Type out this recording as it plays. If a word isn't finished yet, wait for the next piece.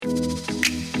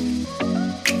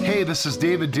Hey, this is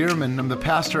David Dearman. I'm the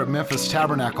pastor at Memphis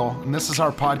Tabernacle, and this is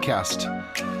our podcast.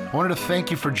 I wanted to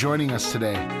thank you for joining us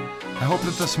today. I hope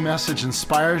that this message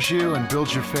inspires you and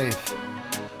builds your faith.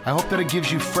 I hope that it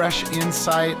gives you fresh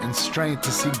insight and strength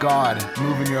to see God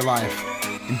move in your life.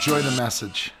 Enjoy the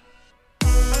message.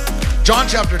 John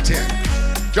chapter 10.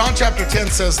 John chapter 10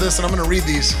 says this, and I'm going to read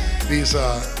these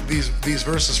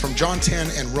verses from John 10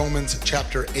 and Romans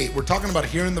chapter 8. We're talking about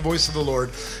hearing the voice of the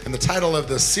Lord, and the title of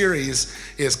the series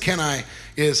is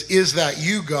Is That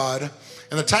You, God?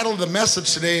 And the title of the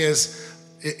message today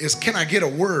is Can I Get a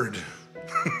Word?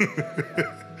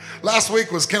 Last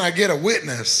week was Can I Get a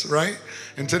Witness, right?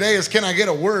 And today is Can I Get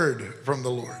a Word from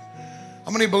the Lord? How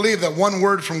many believe that one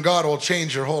word from God will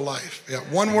change your whole life? Yeah,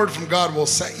 one word from God will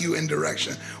set you in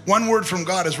direction. One word from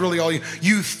God is really all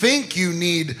you think you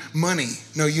need money.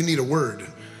 No, you need a word.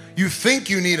 You think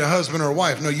you need a husband or a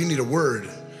wife. No, you need a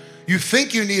word. You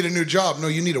think you need a new job. No,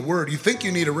 you need a word. You think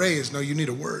you need a raise. No, you need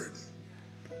a word.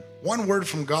 One word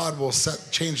from God will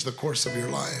change the course of your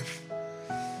life.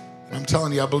 And I'm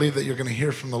telling you, I believe that you're going to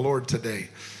hear from the Lord today.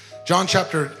 John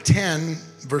chapter 10,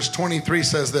 verse 23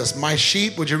 says this, My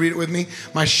sheep, would you read it with me?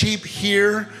 My sheep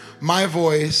hear my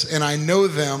voice, and I know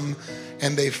them,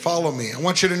 and they follow me. I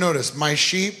want you to notice, my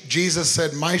sheep, Jesus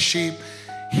said, my sheep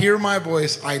hear my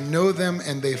voice, I know them,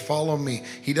 and they follow me.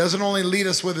 He doesn't only lead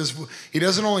us he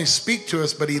doesn't only speak to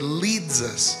us, but he leads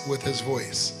us with his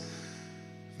voice.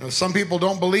 You know, some people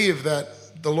don't believe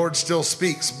that the Lord still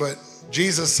speaks, but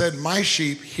Jesus said, my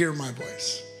sheep hear my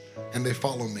voice, and they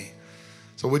follow me.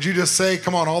 So would you just say,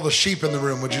 come on, all the sheep in the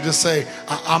room, would you just say,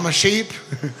 I'm a sheep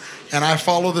and I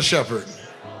follow the shepherd?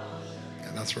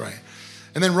 Yeah, that's right.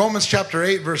 And then Romans chapter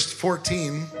 8, verse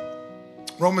 14,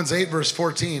 Romans 8, verse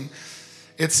 14,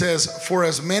 it says,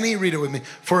 read it with me,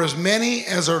 for as many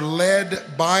as are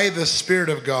led by the Spirit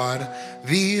of God,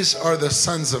 these are the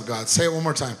sons of God. Say it one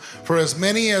more time. For as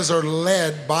many as are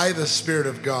led by the Spirit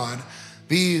of God,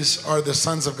 these are the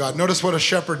sons of God. Notice what a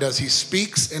shepherd does. He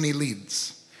speaks and he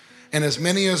leads. And as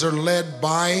many as are led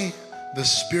by the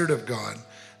Spirit of God,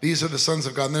 these are the sons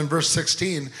of God. And then verse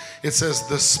 16, it says,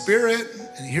 the Spirit,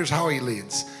 and here's how he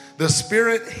leads. The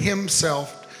Spirit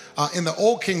himself, in the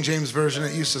old King James Version,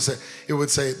 it would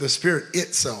say the Spirit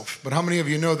itself. But how many of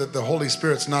you know that the Holy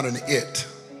Spirit's not an it?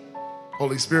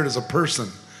 Holy Spirit is a person,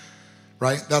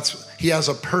 right? He has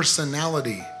a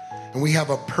personality, and we have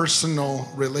a personal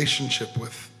relationship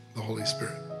with the Holy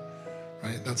Spirit.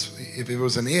 Right? If it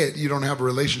was an it, you don't have a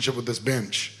relationship with this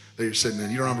bench that you're sitting in.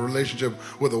 You don't have a relationship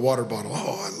with a water bottle.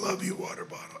 Oh, I love you, water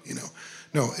bottle.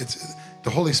 No,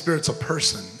 the Holy Spirit's a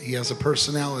person. He has a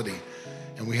personality,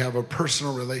 and we have a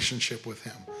personal relationship with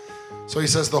him. So he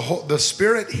says the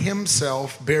Spirit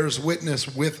himself bears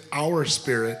witness with our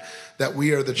spirit that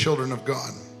we are the children of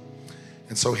God.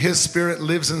 And so his Spirit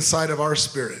lives inside of our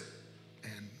spirit,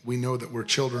 and we know that we're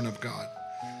children of God.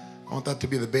 I want that to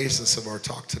be the basis of our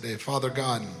talk today. Father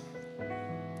God,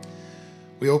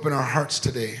 we open our hearts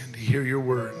today to hear your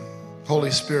word. Holy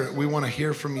Spirit, we want to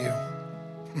hear from you.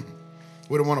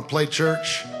 We don't want to play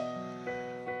church.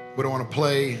 We don't want to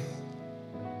play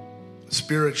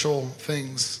spiritual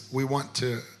things. We want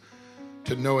to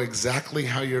know exactly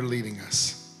how you're leading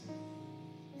us.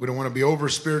 We don't want to be over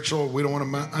spiritual. We don't want to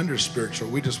be under spiritual.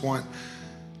 We just want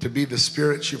to be the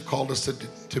spirits you've called us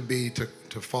to be, to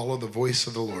follow the voice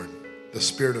of the Lord, the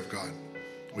Spirit of God,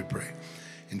 we pray.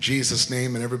 In Jesus'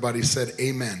 name, and everybody said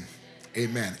amen,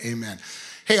 amen, amen.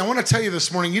 Hey, I want to tell you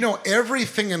this morning,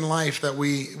 everything in life that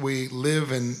we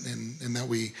live in and that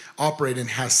we operate in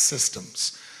has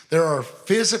systems. There are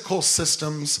physical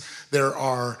systems, there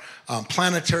are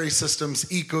planetary systems,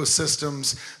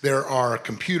 ecosystems, there are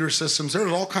computer systems,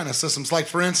 there's all kinds of systems. Like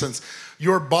for instance,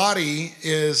 your body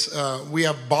we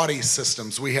have body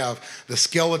systems. We have the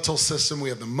skeletal system, we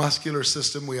have the muscular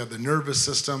system, we have the nervous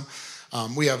system,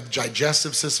 we have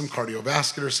digestive system,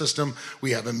 cardiovascular system,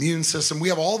 we have immune system. We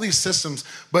have all these systems,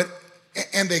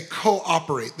 and they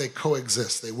cooperate, they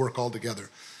coexist, they work all together.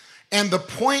 And the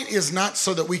point is not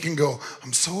so that we can go,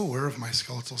 I'm so aware of my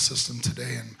skeletal system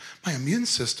today, and my immune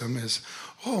system is,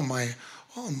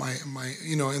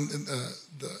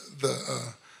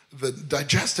 the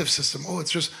digestive system.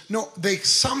 It's just, no,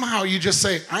 you just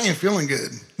say, I ain't feeling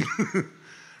good,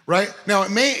 right? Now,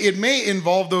 it may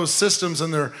involve those systems,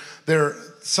 and they're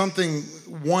something,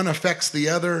 one affects the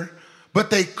other, but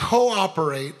they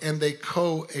cooperate and they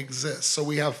coexist. So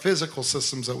we have physical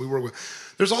systems that we work with.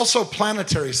 There's also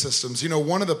planetary systems.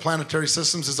 One of the planetary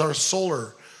systems is our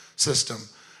solar system.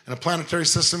 And a planetary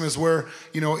system is where,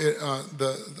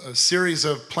 a series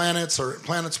of planets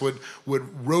would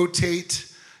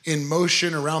rotate in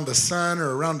motion around the sun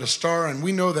or around a star. And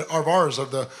we know that of ours, of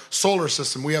the solar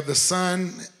system, we have the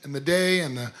sun in the day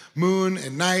and the moon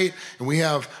at night, and we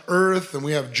have Earth, and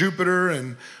we have Jupiter,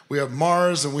 and we have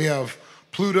Mars, and we have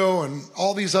Pluto, and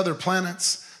all these other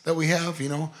planets that we have.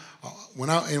 When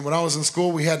I was in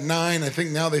school, we had 9. I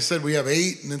think now they said we have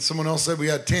 8, and then someone else said we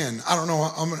had 10. I don't know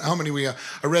how many we have.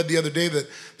 I read the other day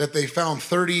that they found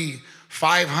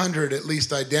 3,500 at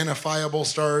least identifiable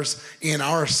stars in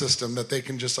our system that they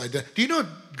can just identify. Do you know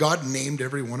God named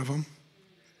every one of them?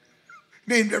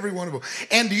 Named every one of them.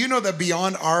 And do you know that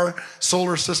beyond our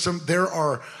solar system,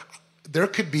 there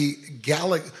could be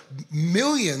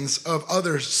millions of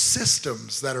other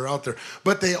systems that are out there,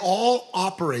 but they all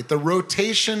operate. The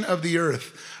rotation of the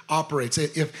earth operates.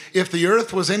 If the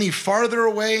earth was any farther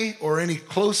away or any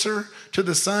closer to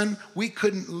the sun, we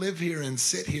couldn't live here and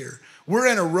sit here.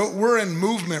 We're in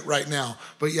movement right now,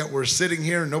 but yet we're sitting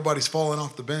here and nobody's falling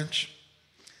off the bench.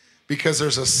 Because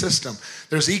there's a system.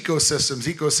 There's ecosystems.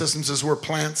 Ecosystems is where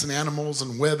plants and animals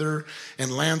and weather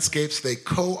and landscapes, they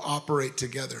cooperate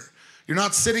together. You're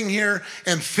not sitting here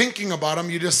and thinking about them.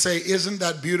 You just say, isn't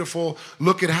that beautiful?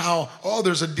 Look at how,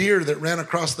 there's a deer that ran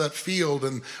across that field,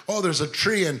 and there's a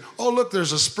tree, and look,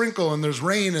 there's a sprinkle, and there's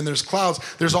rain, and there's clouds.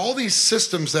 There's all these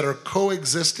systems that are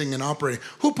coexisting and operating.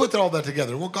 Who put all that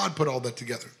together? Well, God put all that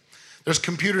together. There's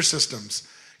computer systems.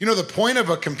 The point of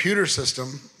a computer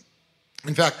system,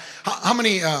 in fact, how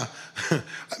many,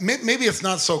 maybe it's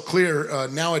not so clear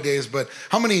nowadays, but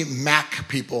how many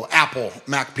Apple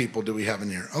Mac people do we have in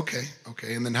here? Okay.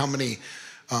 And then how many,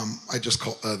 I just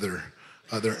call other,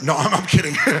 no, I'm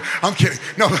kidding. I'm kidding.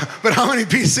 No, but how many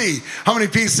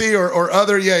PC or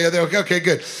other? Yeah, okay,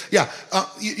 good. Yeah,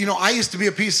 I used to be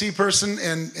a PC person,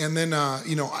 and then,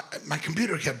 my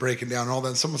computer kept breaking down and all that.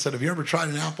 And someone said, have you ever tried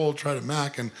an Apple, tried a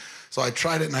Mac? And so I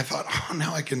tried it, and I thought,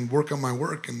 now I can work on my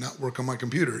work and not work on my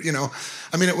computer.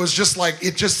 It was just like,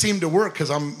 it just seemed to work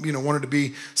because I'm, wanted to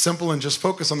be simple and just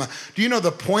focus on that. Do you know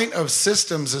the point of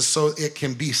systems is so it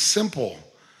can be simple?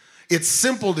 It's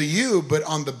simple to you, but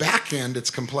on the back end, it's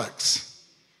complex,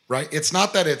 right? It's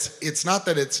not that it's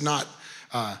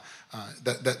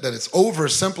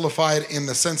oversimplified in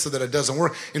the sense that it doesn't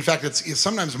work. In fact, it's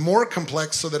sometimes more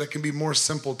complex so that it can be more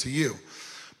simple to you.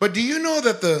 But do you know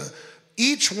that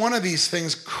each one of these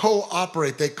things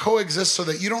cooperate, they coexist so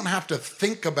that you don't have to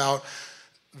think about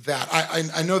that.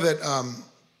 I know that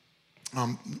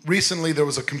recently there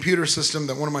was a computer system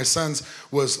that one of my sons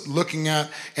was looking at,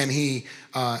 and we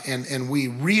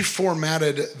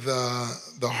reformatted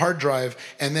the hard drive,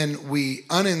 and then we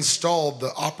uninstalled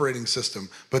the operating system.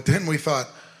 But then we thought,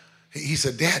 he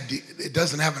said, Dad, it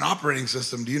doesn't have an operating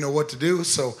system. Do you know what to do?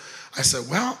 So I said,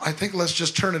 well, I think let's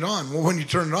just turn it on. Well, when you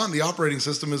turn it on, the operating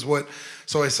system is what.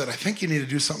 So I said, I think you need to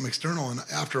do something external. And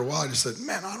after a while, I just said,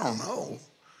 man, I don't know.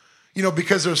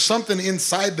 Because there's something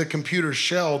inside the computer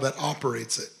shell that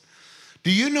operates it.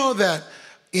 Do you know that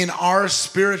in our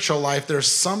spiritual life, there's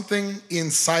something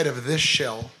inside of this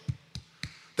shell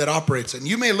that operates it? And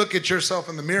you may look at yourself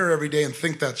in the mirror every day and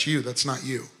think that's you. That's not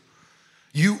you.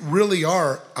 You really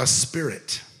are a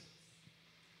spirit.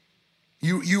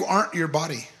 You aren't your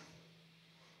body.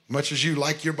 Much as you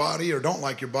like your body or don't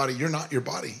like your body, you're not your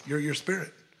body. You're your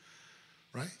spirit,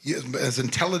 right? As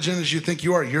intelligent as you think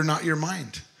you are, you're not your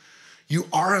mind. You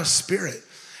are a spirit.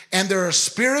 And there are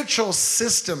spiritual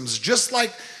systems, just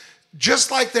like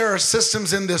there are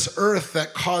systems in this earth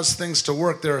that cause things to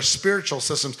work, there are spiritual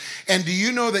systems. And do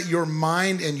you know that your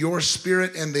mind and your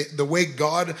spirit and the way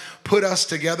God put us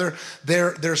together,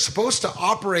 they're supposed to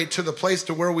operate to the place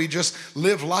to where we just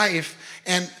live life,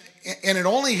 and it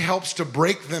only helps to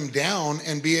break them down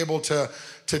and be able to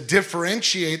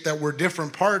differentiate that we're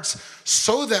different parts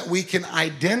so that we can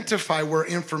identify where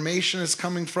information is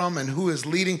coming from and who is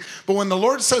leading. But when the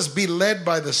Lord says be led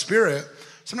by the Spirit,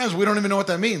 sometimes we don't even know what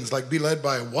that means. Like, be led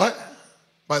by what?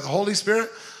 By the Holy Spirit?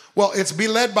 Well, it's be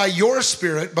led by your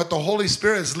spirit, but the Holy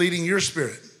Spirit is leading your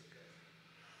spirit.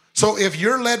 So if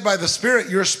you're led by the Spirit,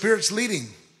 your spirit's leading.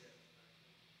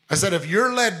 I said, if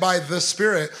you're led by the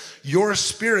Spirit, your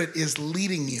spirit is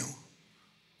leading you.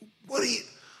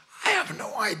 I have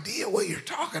no idea what you're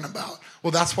talking about.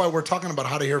 Well, that's why we're talking about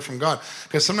how to hear from God.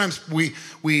 Because sometimes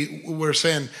we're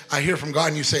saying, I hear from God,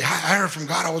 and you say, I heard from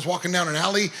God. I was walking down an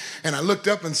alley, and I looked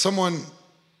up, and someone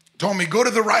told me, go to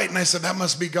the right. And I said, that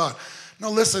must be God. No,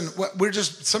 listen,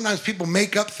 sometimes people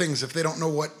make up things if they don't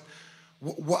know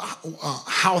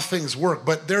how things work.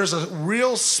 But there's a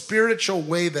real spiritual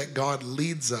way that God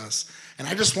leads us. And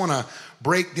I just want to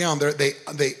break down.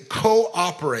 They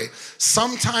cooperate.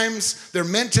 Sometimes they're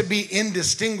meant to be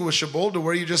indistinguishable to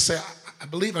where you just say, I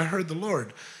believe I heard the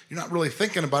Lord. you're not really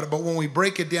thinking about it. But when we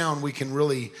break it down, we can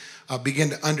really begin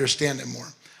to understand it more.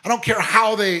 I don't care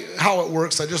how it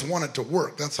works. I just want it to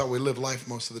work. That's how we live life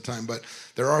most of the time. But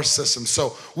there are systems.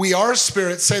 So we are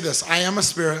spirit. Say this: I am a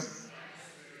spirit.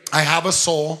 I have a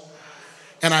soul,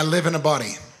 and I live in a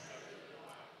body.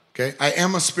 Okay, I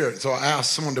am a spirit. So I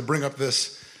asked someone to bring up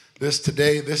this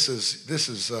today. This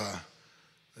is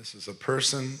a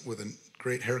person with a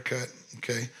great haircut.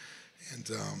 Okay, and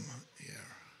yeah,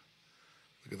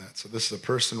 look at that. So this is a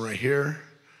person right here.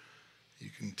 You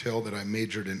can tell that I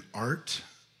majored in art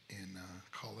in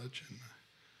college,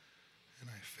 and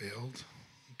I failed.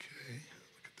 Okay,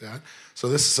 look at that. So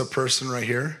this is a person right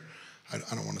here.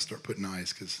 I don't want to start putting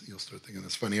eyes because you'll start thinking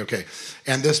that's funny. Okay,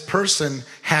 and this person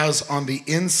has on the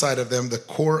inside of them the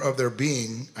core of their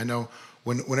being. I know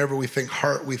whenever we think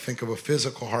heart, we think of a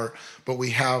physical heart, but we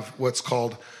have what's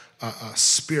called a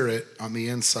spirit on the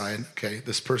inside. Okay,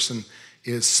 this person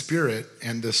is spirit,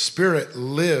 and the spirit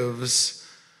lives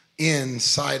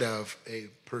inside of a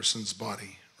person's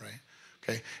body, right?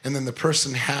 Okay, and then the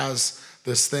person has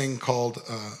this thing called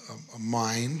a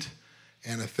mind,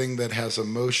 and a thing that has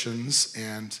emotions,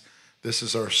 and this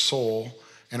is our soul.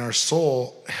 And our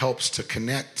soul helps to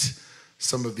connect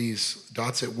some of these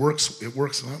dots. It works, well,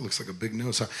 that looks like a big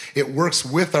nose. Huh? It works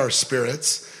with our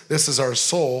spirits. This is our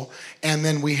soul. And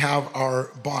then we have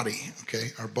our body,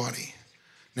 okay, our body.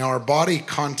 Now our body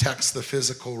contacts the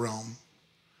physical realm.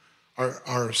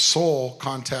 Our soul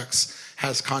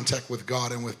has contact with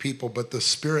God and with people, but the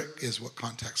spirit is what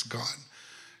contacts God.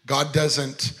 God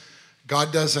doesn't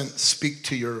speak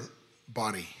to your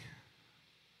body.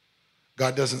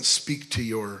 God doesn't speak to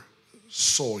your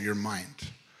soul, your mind.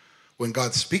 When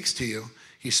God speaks to you,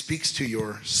 he speaks to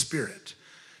your spirit.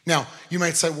 Now, you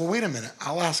might say, well, wait a minute.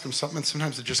 I'll ask him something, and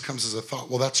sometimes it just comes as a thought.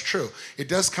 Well, that's true. It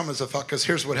does come as a thought, because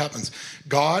here's what happens.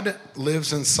 God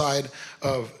lives inside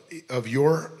of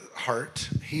your heart.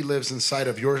 He lives inside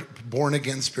of your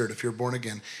born-again spirit, if you're born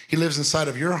again. He lives inside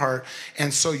of your heart,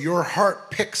 and so your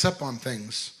heart picks up on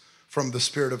things from the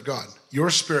Spirit of God. Your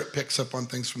spirit picks up on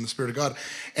things from the Spirit of God.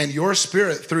 And your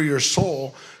spirit, through your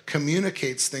soul,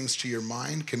 communicates things to your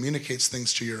mind, communicates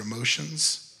things to your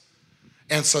emotions.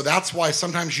 And so that's why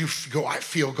sometimes you go, I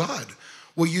feel God.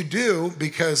 Well, you do,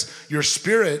 because your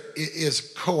spirit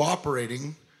is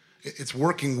cooperating. It's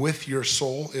working with your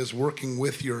soul, is working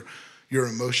with your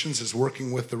emotions, is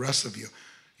working with the rest of you.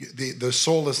 The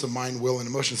soul is the mind, will, and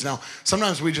emotions. Now,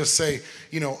 sometimes we just say,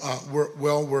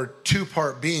 we're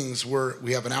two-part beings.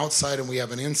 We have an outside and we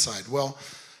have an inside. Well,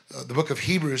 the book of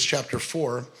Hebrews chapter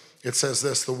 4, it says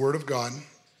this: the word of God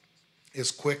is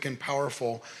quick and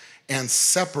powerful and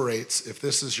separates. If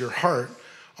this is your heart,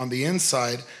 on the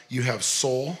inside, you have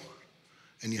soul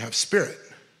and you have spirit,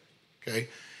 okay?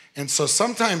 And so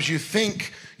sometimes you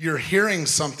think you're hearing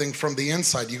something from the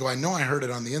inside. You go, I know I heard it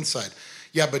on the inside.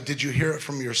 Yeah, but did you hear it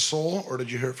from your soul or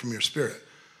did you hear it from your spirit?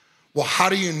 Well, how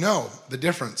do you know the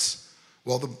difference?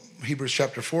 Well, the Hebrews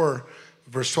chapter 4,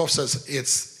 verse 12 says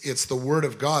it's the word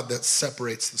of God that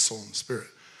separates the soul and the spirit.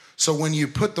 So when you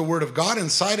put the word of God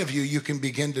inside of you, you can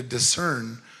begin to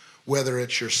discern whether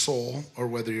it's your soul or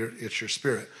whether it's your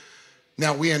spirit.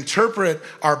 Now, we interpret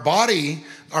our body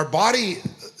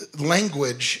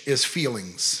language is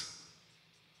feelings.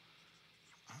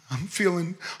 I'm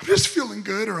just feeling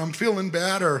good, or I'm feeling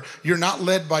bad, or you're not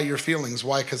led by your feelings.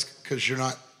 Why? Because you're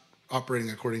not operating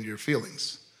according to your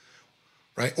feelings,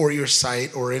 right? Or your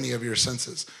sight, or any of your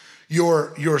senses.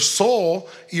 Your soul,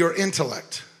 your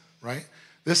intellect, right?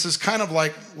 This is kind of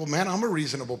like, well, man, I'm a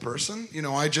reasonable person.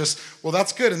 Well,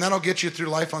 that's good, and that'll get you through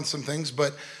life on some things.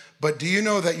 But do you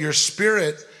know that your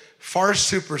spirit far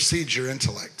supersedes your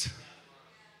intellect?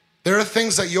 There are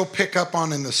things that you'll pick up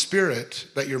on in the spirit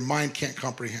that your mind can't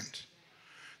comprehend.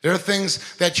 There are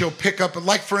things that you'll pick up,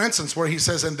 like for instance, where he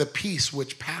says, and the peace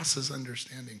which passes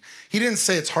understanding. He didn't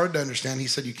say it's hard to understand. He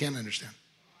said you can't understand.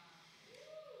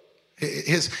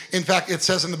 In fact, it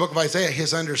says in the book of Isaiah,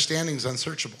 his understanding is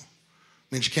unsearchable.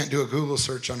 It means you can't do a Google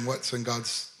search on what's in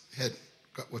God's head,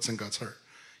 what's in God's heart.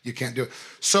 You can't do it.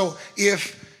 So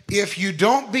if you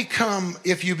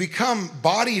become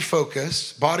body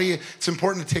focused, it's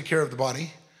important to take care of the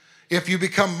body. If you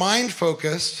become mind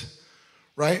focused,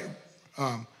 right,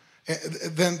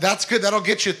 then that's good. That'll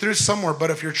get you through somewhere.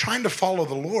 But if you're trying to follow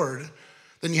the Lord,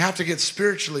 then you have to get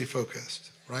spiritually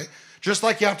focused, right? Just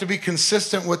like you have to be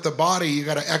consistent with the body, you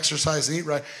got to exercise and eat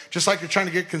right. Just like you're trying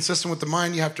to get consistent with the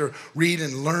mind, you have to read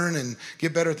and learn and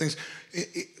get better at things.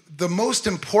 The most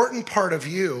important part of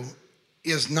you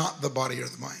is not the body or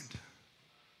the mind.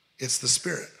 It's the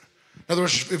spirit. In other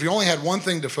words, if you only had one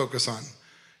thing to focus on,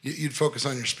 You'd focus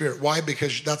on your spirit. Why?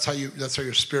 Because that's how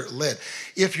your spirit led.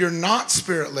 If you're not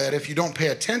spirit led, if you don't pay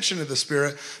attention to the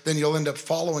spirit, then you'll end up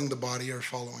following the body or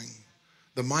following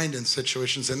the mind in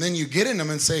situations. And then you get in them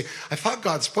and say, I thought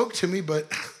God spoke to me, but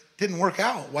it didn't work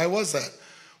out. Why was that?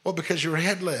 Well, because you were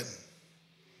head led.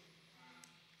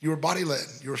 You were body led.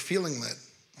 You were feeling led.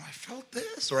 Well, I felt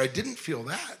this, or I didn't feel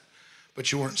that,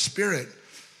 but you weren't spirit.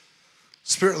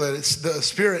 Spirit-led. The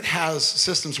spirit has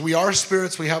systems. We are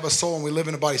spirits. We have a soul, and we live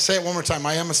in a body. Say it one more time.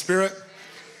 I am a spirit.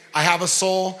 I have a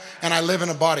soul, and I live in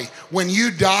a body. When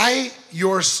you die,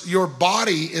 your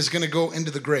body is going to go into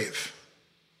the grave.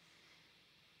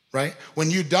 Right?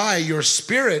 When you die, your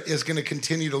spirit is going to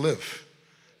continue to live.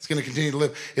 It's going to continue to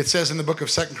live. It says in the book of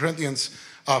 2 Corinthians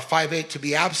 5:8, to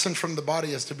be absent from the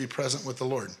body is to be present with the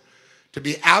Lord. To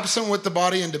be absent with the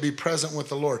body and to be present with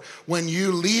the Lord. When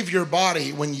you leave your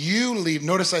body,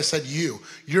 notice I said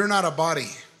you're not a body.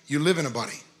 You live in a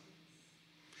body.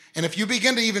 And if you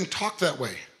begin to even talk that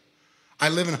way,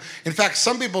 in fact,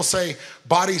 some people say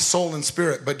body, soul, and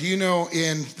spirit. But do you know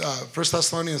in 1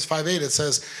 Thessalonians 5:8, it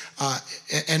says,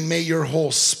 and may your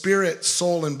whole spirit,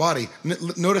 soul, and body.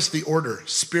 Notice the order,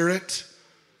 spirit,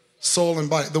 soul, and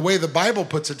body. The way the Bible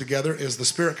puts it together is the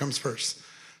spirit comes first.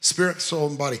 Spirit, soul,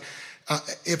 and body.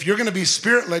 If you're going to be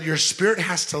spirit-led, your spirit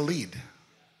has to lead.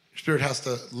 Your spirit has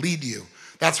to lead you.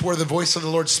 That's where the voice of the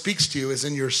Lord speaks to you, is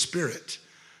in your spirit.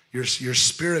 You're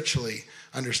spiritually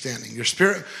understanding. Your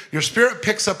spirit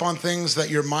picks up on things that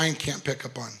your mind can't pick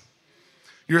up on.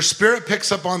 Your spirit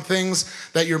picks up on things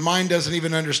that your mind doesn't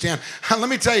even understand. Let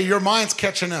me tell you, your mind's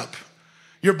catching up.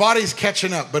 Your body's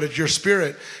catching up, but your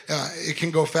spirit, it can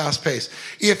go fast paced.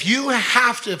 If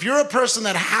you're a person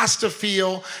that has to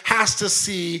feel, has to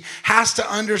see, has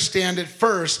to understand it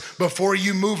first before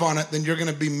you move on it, then you're going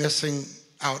to be missing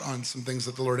out on some things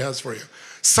that the Lord has for you.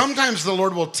 Sometimes the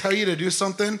Lord will tell you to do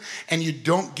something and you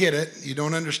don't get it, you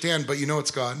don't understand, but you know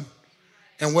it's God.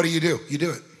 And what do? You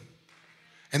do it.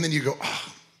 And then you go,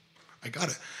 oh, I got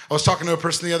it. I was talking to a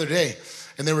person the other day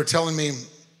and they were telling me,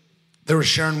 they were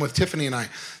sharing with Tiffany and I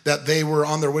that they were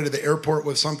on their way to the airport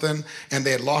with something and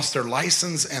they had lost their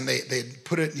license and they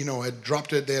put it, had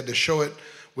dropped it. They had to show it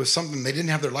with something. They didn't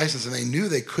have their license and they knew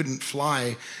they couldn't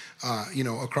fly,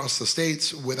 across the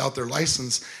states without their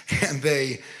license. And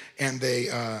they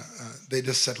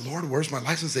just said, Lord, where's my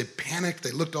license? They panicked.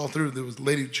 They looked all through. There was a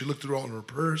lady, she looked through all of her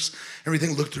purse,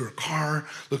 everything, looked through her car,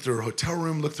 looked through her hotel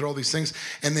room, looked through all these things,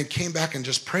 and then came back and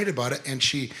just prayed about it. And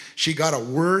she got a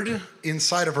word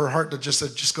inside of her heart that just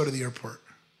said, just go to the airport.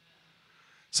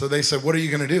 So they said, what are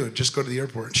you going to do? Just go to the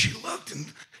airport. And she looked and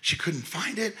she couldn't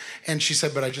find it. And she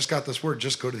said, but I just got this word,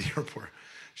 just go to the airport.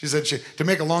 She said, to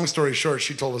make a long story short,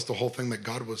 she told us the whole thing that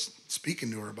God was speaking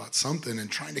to her about something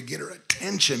and trying to get her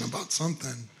attention about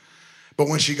something. But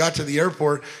when she got to the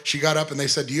airport, she got up and they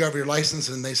said, do you have your license?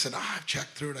 And they said, I've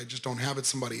checked through it. I just don't have it.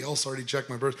 Somebody else already checked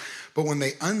my birth. But when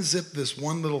they unzipped this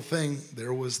one little thing,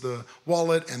 there was the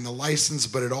wallet and the license,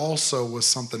 but it also was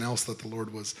something else that the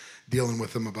Lord was dealing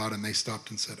with them about. And they stopped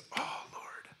and said, oh,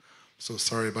 Lord, I'm so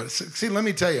sorry about it. See, let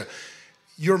me tell you,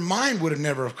 your mind would have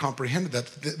never have comprehended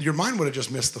that. Your mind would have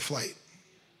just missed the flight.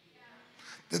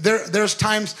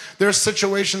 There's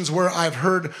situations where I've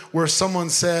heard where someone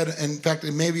said, in fact,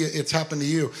 maybe it's happened to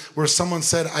you, where someone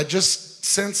said, I just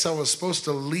sensed I was supposed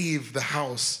to leave the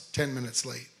house 10 minutes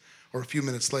late or a few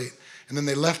minutes late. And then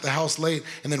they left the house late.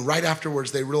 And then right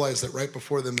afterwards, they realized that right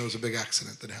before them, there was a big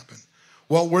accident that happened.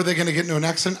 Well, were they going to get into an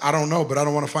accident? I don't know, but I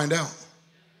don't want to find out.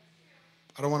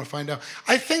 I don't want to find out.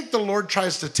 I think the Lord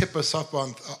tries to tip us off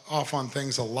on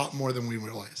things a lot more than we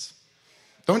realize.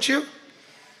 Don't you?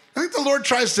 I think the Lord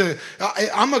tries to,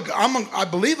 I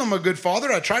believe I'm a good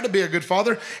father. I try to be a good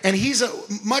father. And he's a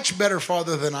much better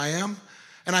father than I am.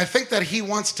 And I think that he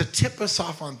wants to tip us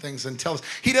off on things and tell us.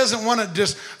 He doesn't want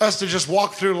us to just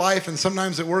walk through life and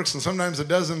sometimes it works and sometimes it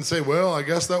doesn't and say, well, I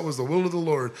guess that was the will of the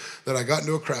Lord that I got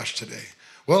into a crash today.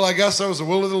 Well, I guess that was the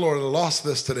will of the Lord that I lost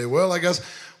this today.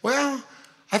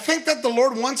 I think that the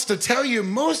Lord wants to tell you,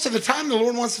 most of the time the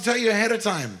Lord wants to tell you ahead of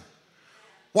time.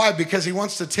 Why? Because he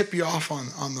wants to tip you off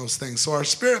on those things. So our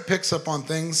spirit picks up on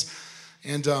things.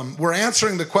 And we're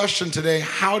answering the question today,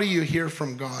 how do you hear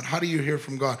from God? How do you hear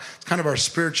from God? It's kind of our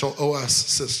spiritual OS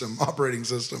system, operating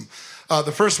system.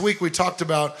 The first week we talked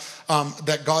about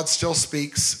that God still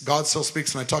speaks. God still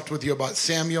speaks. And I talked with you about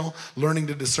Samuel learning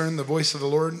to discern the voice of the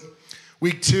Lord.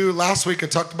 Week 2, last week I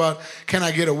talked about, can I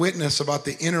get a witness, about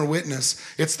the inner witness.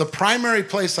 It's the primary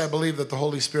place I believe that the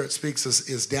Holy Spirit speaks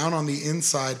is down on the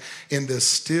inside in this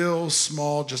still,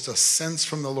 small, just a sense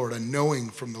from the Lord, a knowing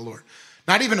from the Lord.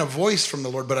 Not even a voice from the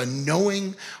Lord, but a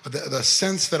knowing, the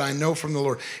sense that I know from the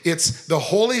Lord. It's the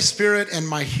Holy Spirit and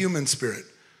my human spirit.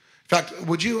 fact,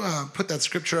 would you put that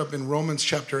scripture up in Romans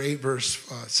chapter 8, verse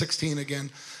 16 again?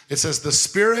 It says, the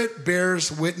Spirit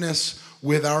bears witness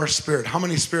with our spirit. How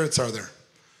many spirits are there?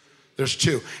 There's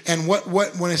two. And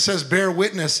when it says bear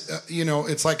witness,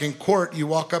 it's like in court, you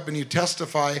walk up and you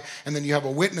testify, and then you have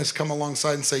a witness come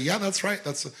alongside and say, yeah, that's right.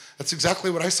 That's exactly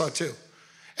what I saw too.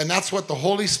 And that's what the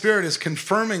Holy Spirit is,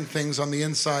 confirming things on the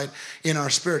inside in our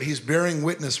spirit. He's bearing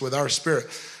witness with our spirit.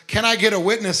 Can I get a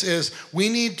witness is we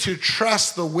need to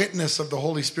trust the witness of the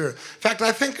Holy Spirit. In fact,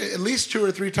 I think at least 2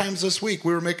 or 3 times this week,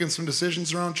 we were making some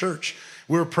decisions around church.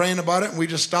 We were praying about it, and we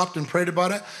just stopped and prayed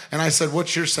about it. And I said,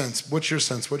 what's your sense? What's your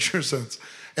sense? What's your sense?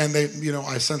 And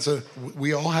I sense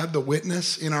we all had the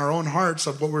witness in our own hearts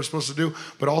of what we're supposed to do,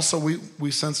 but also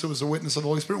we sensed it was a witness of the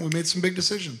Holy Spirit. We made some big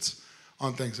decisions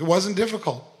on things. It wasn't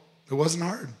difficult. It wasn't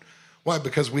hard. Why?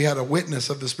 Because we had a witness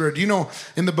of the Spirit. Do you know,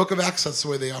 in the book of Acts, that's the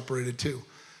way they operated too.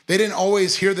 They didn't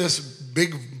always hear this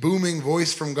big booming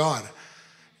voice from God.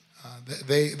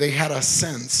 They had a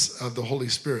sense of the Holy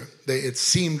Spirit. It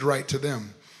seemed right to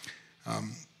them.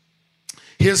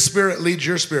 His Spirit leads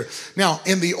your spirit. Now,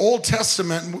 in the Old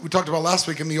Testament, we talked about last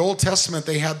week, in the Old Testament,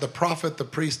 they had the prophet, the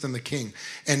priest, and the king.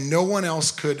 And no one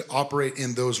else could operate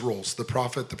in those roles, the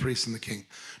prophet, the priest, and the king.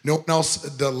 No one else,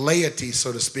 the laity,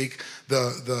 so to speak,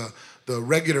 the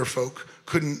regular folk,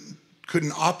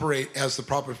 couldn't operate as the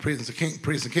prophet, priest,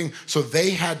 and king. So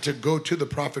they had to go to the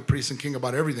prophet, priest, and king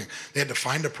about everything. They had to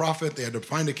find a prophet, they had to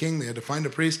find a king, they had to find a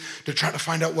priest to try to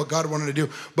find out what God wanted to do.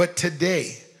 But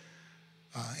today,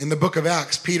 in the book of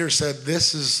Acts, Peter said,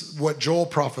 this is what Joel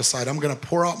prophesied. I'm going to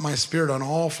pour out my Spirit on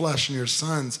all flesh, and your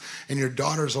sons and your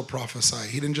daughters will prophesy.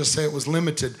 He didn't just say it was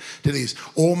limited to these.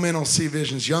 Old men will see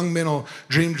visions. Young men will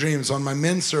dream dreams. On my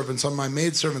men servants, on my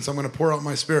maid servants, I'm going to pour out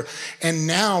my Spirit. And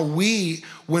now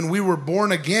when we were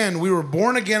born again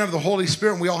of the Holy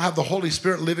Spirit, and we all have the Holy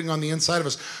Spirit living on the inside of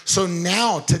us. So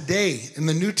now, today, in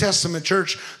the New Testament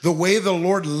church, the way the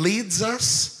Lord leads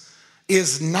us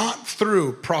is not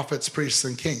through prophets, priests,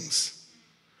 and kings.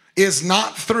 Is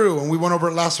not through, and we went over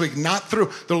it last week, not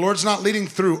through. The Lord's not leading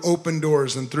through open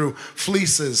doors and through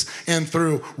fleeces and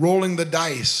through rolling the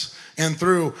dice and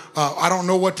through, I don't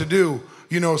know what to do,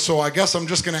 so I guess I'm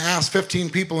just going to ask 15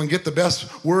 people and get the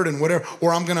best word and whatever,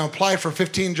 or I'm going to apply for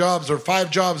 15 jobs or 5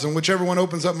 jobs, and whichever one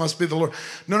opens up must be the Lord.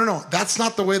 No. That's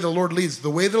not the way the Lord leads. The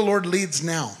way the Lord leads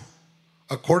now,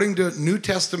 according to New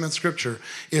Testament scripture,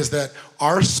 is that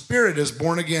our spirit is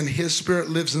born again. His Spirit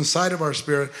lives inside of our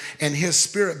spirit, and His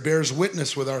Spirit bears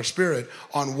witness with our spirit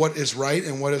on what is right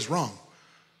and what is wrong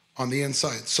on the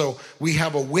inside. So we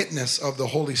have a witness of the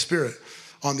Holy Spirit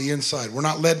on the inside. We're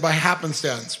not led by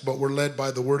happenstance, but we're led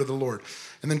by the word of the Lord.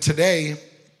 And then today,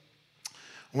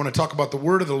 I want to talk about the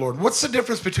word of the Lord. What's the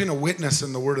difference between a witness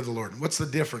and the word of the Lord? What's the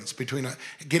difference between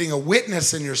getting a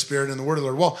witness in your spirit and the word of the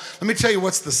Lord? Well, let me tell you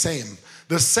what's the same.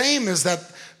 The same is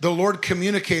that the Lord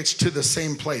communicates to the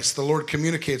same place. The Lord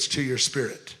communicates to your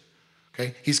spirit.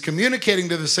 Okay? He's communicating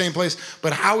to the same place,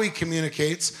 but how He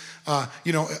communicates,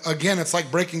 again, it's like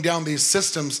breaking down these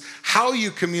systems. How you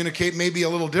communicate may be a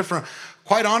little different.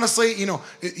 Quite honestly,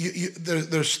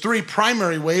 there's 3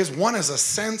 primary ways. One is a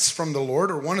sense from the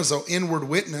Lord, or one is an inward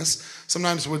witness.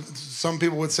 Sometimes some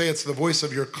people would say it's the voice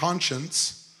of your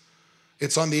conscience.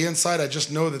 It's on the inside. I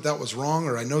just know that was wrong,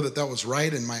 or I know that was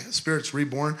right, and my spirit's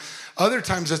reborn. Other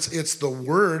times it's the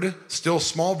word, still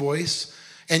small voice,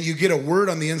 and you get a word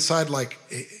on the inside like,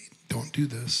 hey, don't do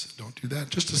this, don't do that.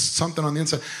 Just something on the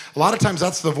inside. A lot of times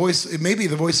that's the voice. It may be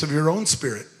the voice of your own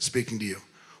spirit speaking to you.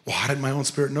 Well, how did my own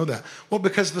spirit know that? Well,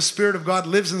 because the Spirit of God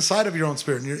lives inside of your own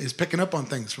spirit, and is picking up on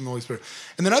things from the Holy Spirit.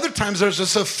 And then other times there's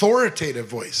this authoritative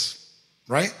voice,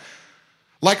 right?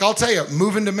 Like I'll tell you,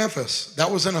 moving to Memphis, that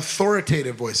was an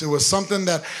authoritative voice. It was something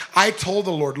that I told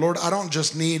the Lord, I don't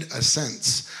just need a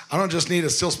sense. I don't just need a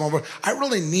still small voice. I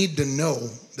really need to know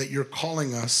that you're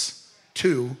calling us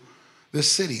to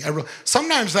this city.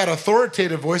 Sometimes that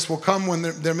authoritative voice will come when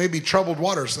there may be troubled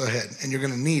waters ahead, and you're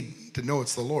going to need to know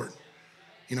it's the Lord.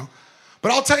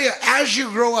 But I'll tell you, as you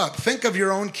grow up, think of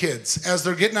your own kids as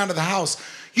they're getting out of the house.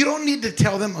 You don't need to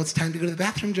tell them, it's time to go to the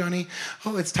bathroom, Johnny.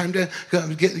 It's time to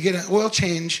get an oil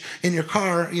change in your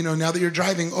car, now that you're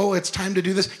driving. It's time to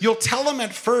do this. You'll tell them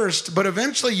at first, but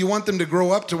eventually you want them to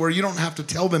grow up to where you don't have to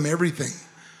tell them everything.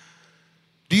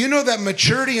 Do you know that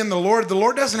maturity in the Lord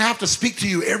doesn't have to speak to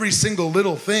you every single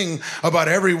little thing about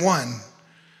everyone.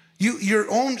 Your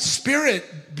own spirit,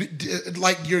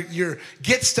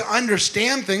 gets to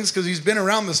understand things because He's been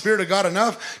around the Spirit of God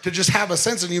enough to just have a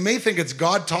sense. And you may think it's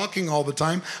God talking all the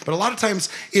time, but a lot of times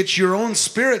it's your own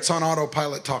spirit's on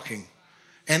autopilot talking.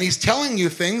 And He's telling you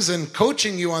things and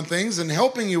coaching you on things and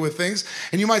helping you with things.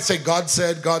 And you might say, God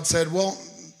said. Well,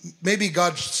 maybe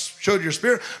God showed your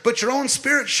spirit, but your own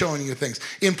spirit showing you things.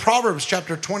 In Proverbs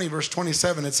chapter 20, verse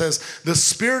 27, it says, the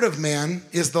spirit of man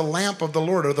is the lamp of the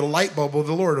Lord, or the light bulb of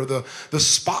the Lord, or the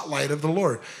spotlight of the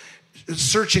Lord,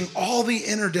 searching all the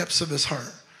inner depths of his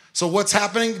heart. So what's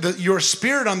happening? Your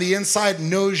spirit on the inside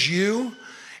knows you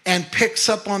and picks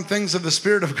up on things of the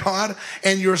Spirit of God,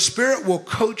 and your spirit will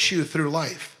coach you through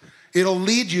life. It'll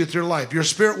lead you through life. Your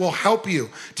spirit will help you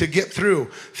to get through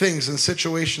things and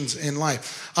situations in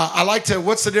life.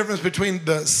 What's the difference between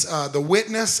the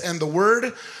witness and the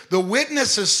word? The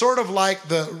witness is sort of like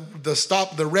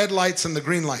the red lights and the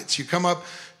green lights. You come up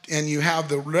and you have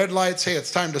the red lights, hey,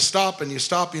 it's time to stop, and you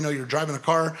stop, you're driving a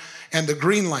car, and the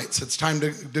green lights, it's time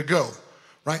to go,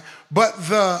 right? But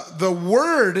the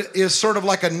word is sort of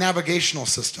like a navigational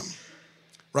system.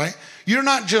 Right? You're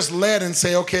not just led and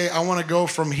say, okay, I want to go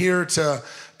from here to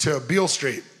Beale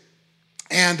Street.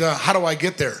 And how do I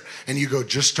get there? And you go,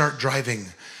 just start driving.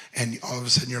 And all of a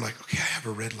sudden you're like, okay, I have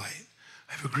a red light.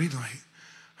 I have a green light.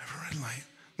 I have a red light.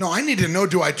 No, I need to know,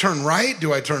 do I turn right?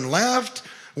 Do I turn left?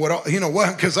 What?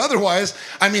 Because otherwise,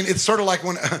 it's sort of like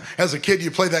when, as a kid,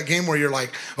 you play that game where you're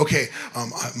like, okay,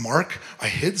 Mark, I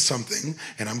hid something,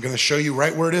 and I'm going to show you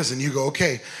right where it is. And you go,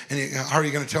 okay. And how are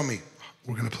you going to tell me?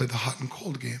 We're going to play the hot and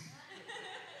cold game,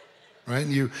 right?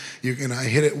 And I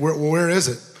hit it. Where is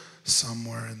it?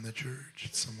 Somewhere in the church.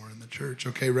 It's somewhere in the church.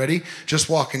 Okay, ready? Just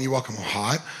walk, and you walk them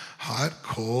hot,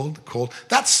 cold, cold.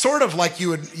 That's sort of like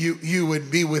you would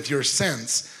be with your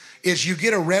sense. Is you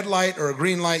get a red light or a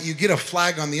green light, you get a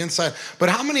flag on the inside. But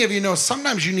how many of you know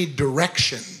sometimes you need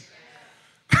direction?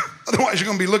 Otherwise, you're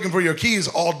going to be looking for your keys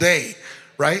all day,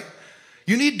 right?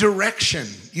 You need direction.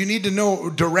 You need to know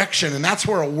direction, and that's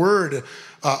where a word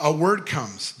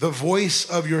comes. The voice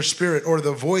of your spirit, or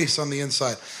the voice on the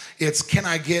inside. It's, can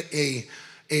I get a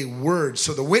word?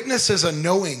 So the witness is a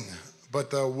knowing,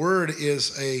 but the word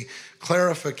is a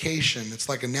clarification. It's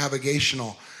like a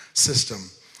navigational system.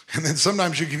 And then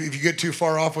sometimes if you get too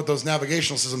far off with those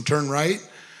navigational systems, turn right,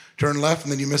 turn left,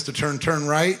 and then you missed a turn. Turn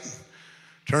right,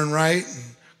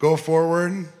 go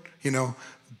forward.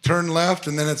 Turn left,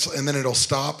 and then it'll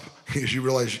stop because you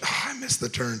realize, I missed the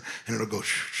turn, and it'll go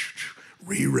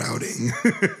rerouting.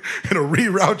 It'll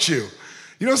reroute you.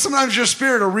 Sometimes your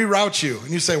spirit will reroute you,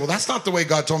 and you say, well, that's not the way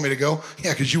God told me to go.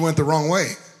 Yeah, because you went the wrong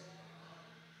way.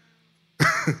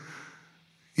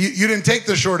 You didn't take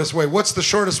the shortest way. What's the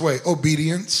shortest way?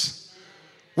 Obedience.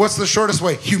 What's the shortest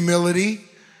way? Humility.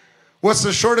 What's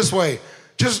the shortest way?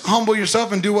 Just humble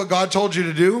yourself and do what God told you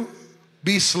to do.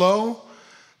 Be slow.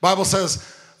 Bible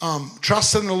says,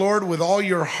 trust in the Lord with all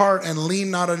your heart and lean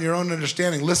not on your own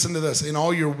understanding. Listen to this. In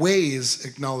all your ways,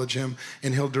 acknowledge him,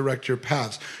 and he'll direct your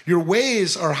paths. Your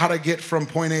ways are how to get from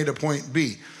point A to point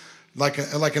B. Like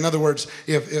in other words,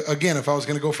 if I was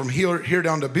going to go from here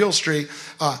down to Beale Street,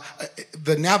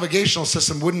 the navigational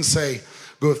system wouldn't say,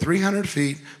 go 300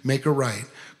 feet, make a right.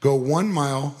 Go 1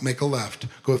 mile, make a left.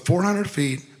 Go 400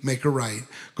 feet, make a right.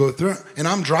 Go through, and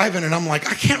I'm driving, and I'm like,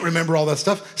 I can't remember all that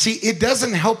stuff. See, it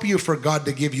doesn't help you for God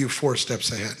to give you 4 steps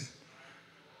ahead.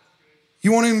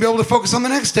 You won't even be able to focus on the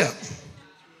next step.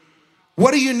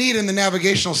 What do you need in the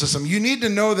navigational system? You need to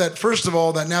know that, first of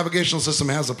all, that navigational system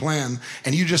has a plan,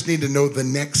 and you just need to know the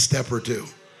next step or two.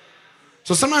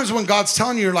 So sometimes when God's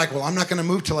telling you, you're like, well, I'm not going to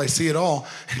move till I see it all.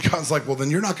 And God's like, well, then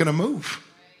you're not going to move.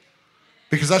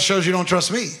 Because that shows you don't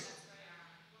trust me.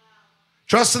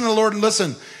 Trust in the Lord, and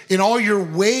listen, in all your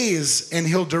ways, and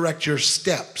he'll direct your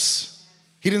steps.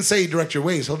 He didn't say he'd direct your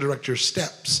ways, he'll direct your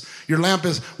steps. Your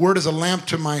word is a lamp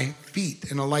to my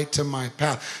feet and a light to my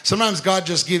path. Sometimes God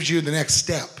just gives you the next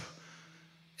step.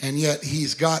 And yet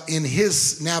he's got in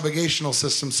his navigational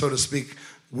system, so to speak,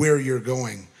 where you're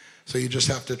going. So you just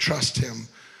have to trust him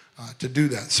to do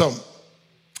that. So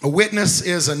a witness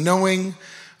is a knowing.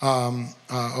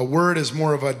 A word is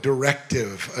more of a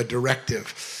directive.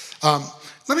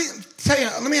 Let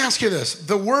me ask you this.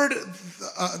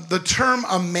 The term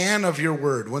a man of your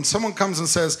word. When someone comes and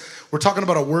says, we're talking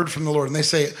about a word from the Lord, and they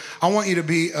say, I want you to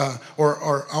be,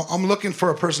 or I'm looking for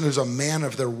a person who's a man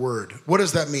of their word. What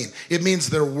does that mean? It means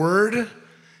their word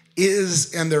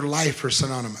is and their life are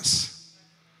synonymous.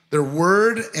 Their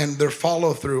word and their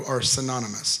follow through are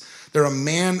synonymous. They're a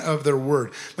man of their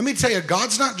word. Let me tell you,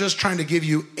 God's not just trying to give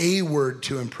you a word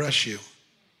to impress you.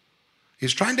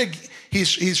 He's trying to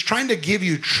give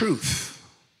you truth.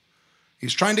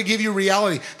 He's trying to give you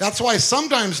reality. That's why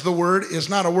sometimes the word is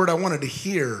not a word I wanted to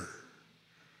hear.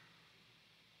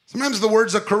 Sometimes the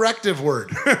word's a corrective word.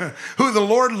 Who the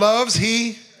Lord loves,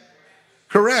 he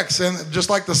corrects. And just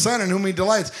like the Son in whom he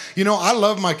delights. I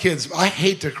love my kids. I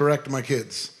hate to correct my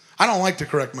kids. I don't like to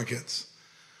correct my kids.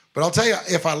 But I'll tell you,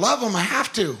 if I love them, I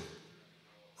have to.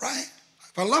 right?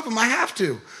 If I love them, I have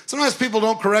to. Sometimes people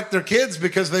don't correct their kids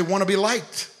because they want to be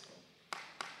liked.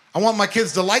 I want my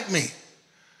kids to like me.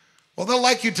 Well, they'll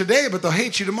like you today, but they'll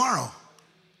hate you tomorrow.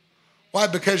 Why?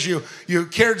 Because you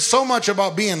cared so much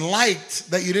about being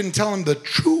liked that you didn't tell them the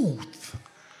truth.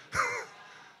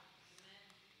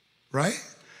 Right?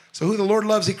 So who the Lord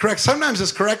loves, he corrects. Sometimes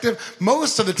it's corrective.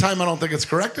 Most of the time, I don't think it's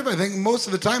corrective. I think most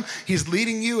of the time, he's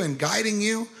leading you and guiding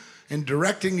you and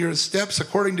directing your steps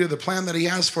according to the plan that he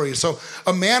has for you. So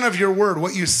a man of your word,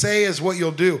 what you say is what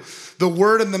you'll do. The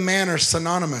word and the man are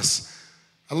synonymous.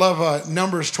 I love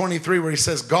Numbers 23 where he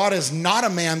says, God is not a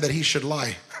man that he should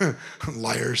lie.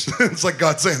 Liars. It's like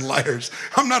God saying liars.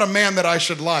 I'm not a man that I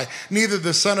should lie. Neither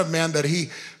the son of man that he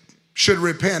should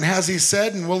repent. Has he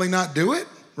said and will he not do it?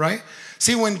 Right?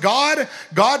 See, when God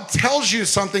tells you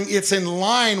something, it's in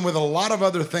line with a lot of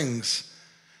other things.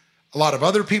 A lot of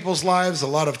other people's lives, a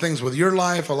lot of things with your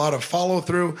life, a lot of follow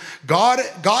through. God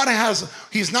has,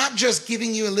 he's not just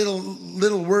giving you a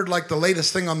little word like the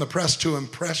latest thing on the press to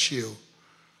impress you.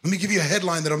 Let me give you a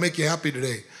headline that'll make you happy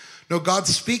today. No,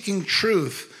 God's speaking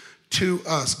truth to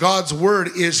us. God's word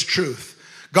is truth.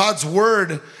 God's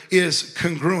word is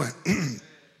congruent. In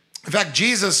fact,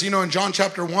 Jesus, in John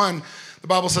chapter 1, the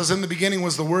Bible says, in the beginning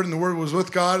was the Word, and the Word was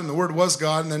with God, and the Word was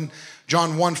God. And then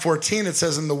John 1:14, it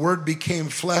says, and the Word became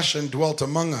flesh and dwelt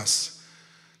among us.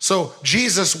 So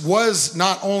Jesus was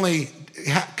not only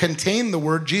contained the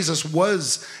Word, Jesus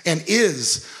was and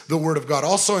is the Word of God.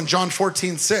 Also in John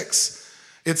 14:6,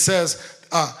 it says,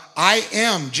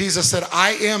 Jesus said,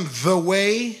 I am the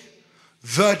way,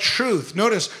 the truth.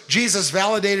 Notice, Jesus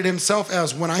validated himself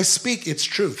as, when I speak, it's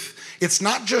truth. It's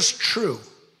not just true.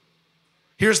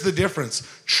 Here's the difference.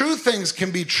 True things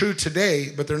can be true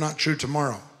today, but they're not true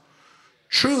tomorrow.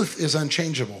 Truth is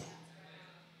unchangeable.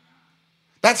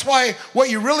 That's why what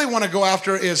you really want to go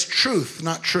after is truth,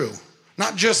 not true.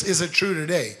 Not just is it true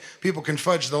today. People can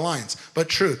fudge the lines, but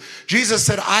truth. Jesus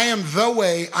said, I am the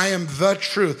way, I am the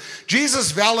truth.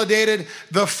 Jesus validated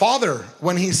the Father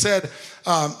when he said,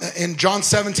 in John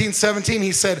 17:17,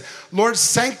 he said, Lord,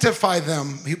 sanctify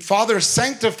them. Father,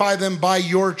 sanctify them by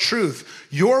your truth.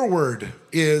 Your word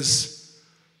is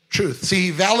truth. See,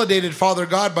 he validated Father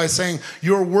God by saying,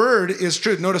 your word is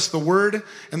truth. Notice the word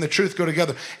and the truth go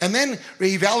together. And then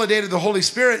he validated the Holy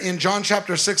Spirit in John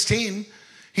chapter 16.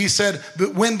 He said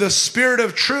that when the Spirit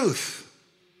of truth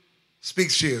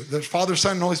speaks to you, the Father,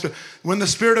 Son, and Holy Spirit, when the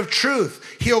Spirit of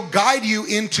truth, he'll guide you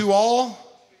into all.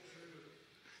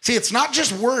 See, it's not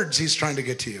just words he's trying to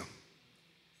get to you.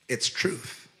 It's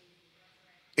truth.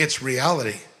 It's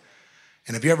reality.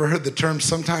 And have you ever heard the term,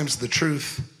 sometimes the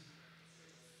truth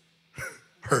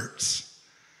hurts?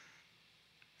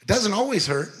 It doesn't always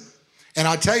hurt. And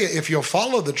I tell you, if you'll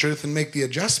follow the truth and make the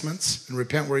adjustments and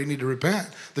repent where you need to repent,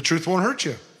 the truth won't hurt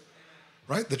you,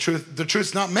 right? The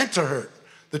truth's not meant to hurt.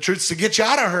 The truth's to get you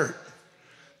out of hurt.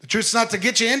 The truth's not to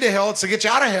get you into hell, it's to get you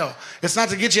out of hell. It's not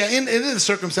to get you into the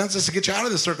circumstance, it's to get you out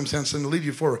of the circumstance and to lead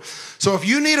you forward. So if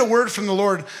you need a word from the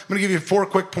Lord, I'm going to give you 4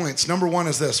 quick points. Number 1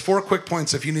 is this, 4 quick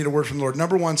points if you need a word from the Lord.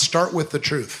 Number 1, start with the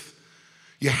truth.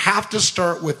 You have to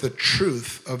start with the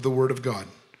truth of the Word of God.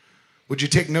 Would you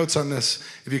take notes on this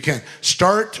if you can?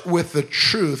 Start with the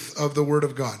truth of the Word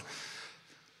of God.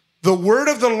 The word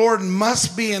of the Lord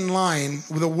must be in line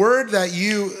with the word that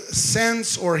you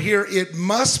sense or hear. It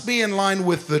must be in line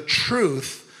with the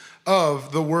truth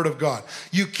of the Word of God.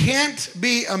 You can't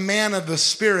be a man of the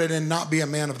Spirit and not be a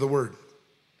man of the Word.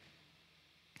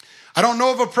 I don't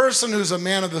know of a person who's a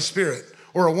man of the Spirit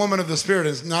or a woman of the Spirit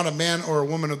is not a man or a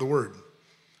woman of the Word.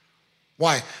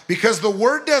 Why? Because the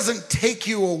Word doesn't take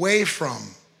you away from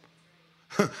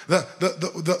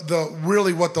the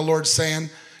really what the Lord's saying.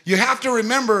 You have to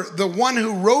remember the one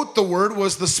who wrote the Word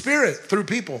was the Spirit through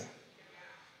people.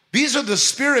 These are the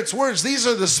Spirit's words. These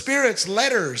are the Spirit's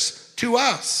letters to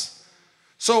us.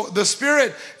 So the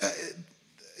Spirit,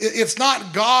 it's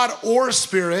not God or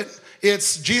Spirit.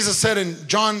 It's, Jesus said in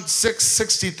John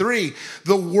 6:63,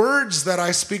 the words that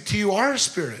I speak to you are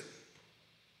Spirit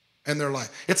and their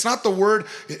life. It's not the word,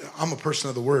 I'm a person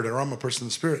of the Word or I'm a person of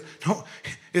the Spirit. No,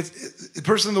 the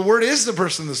person of the Word is the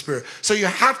person of the Spirit. So you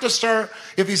have to start,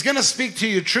 if he's going to speak to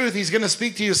you truth, he's going to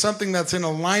speak to you something that's in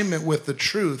alignment with the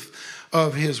truth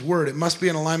of his word. It must be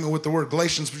in alignment with the word.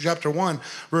 Galatians chapter 1,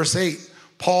 verse 8,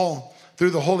 Paul, through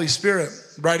the Holy Spirit,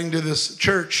 writing to this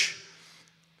church,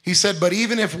 he said, but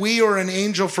even if we or an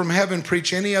angel from heaven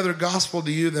preach any other gospel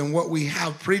to you than what we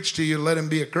have preached to you, let him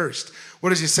be accursed.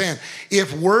 What is he saying?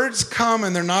 If words come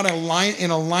and they're not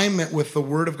in alignment with the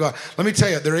Word of God, let me tell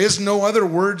you, there is no other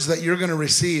words that you're going to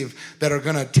receive that are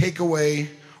going to take away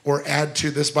or add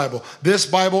to this Bible. This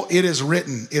Bible, it is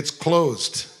written. It's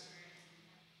closed.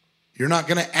 You're not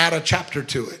going to add a chapter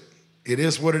to it. It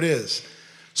is what it is.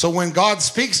 So when God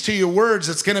speaks to you words,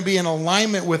 it's going to be in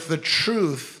alignment with the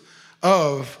truth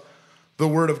of the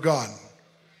Word of God.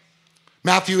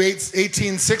 Matthew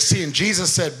 18:16,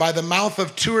 Jesus said, by the mouth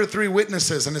of 2 or 3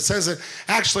 witnesses, and it says it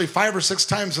actually 5 or 6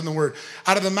 times in the Word,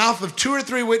 out of the mouth of 2 or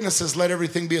 3 witnesses, let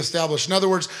everything be established. In other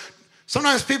words,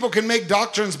 sometimes people can make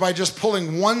doctrines by just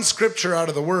pulling one scripture out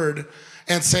of the Word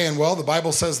and saying, well, the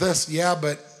Bible says this. Yeah,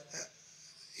 but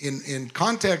in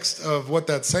context of what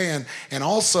that's saying, and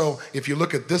also if you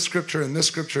look at this scripture and this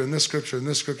scripture and this scripture and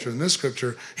this scripture and this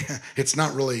scripture, it's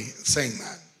not really saying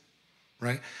that,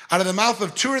 right? Out of the mouth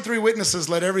of 2 or 3 witnesses,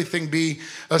 let everything be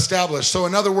established. So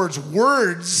in other words,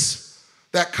 words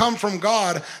that come from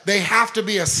God, they have to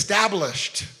be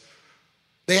established.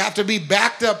 They have to be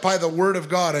backed up by the Word of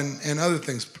God and other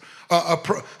things.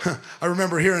 I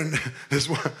remember hearing this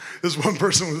one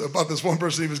person,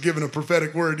 he was given a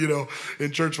prophetic word,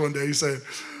 in church one day. He said,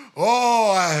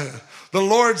 the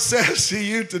Lord says to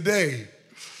you today,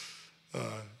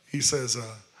 he says,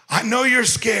 I know you're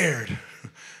scared.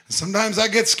 Sometimes I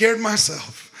get scared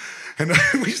myself. And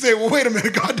we say, well, wait a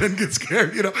minute, God doesn't get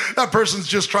scared. That person's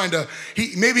just trying to,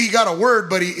 maybe he got a word,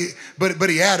 but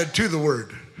he added to the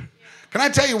word. Can I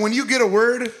tell you, when you get a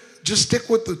word, just stick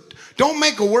with don't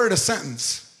make a word a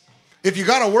sentence. If you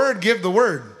got a word, give the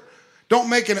word. Don't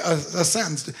make it a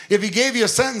sentence. If he gave you a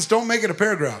sentence, don't make it a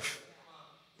paragraph.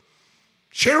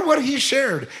 Share what he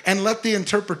shared and let the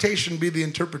interpretation be the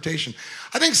interpretation.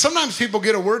 I think sometimes people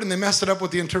get a word and they mess it up with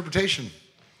the interpretation,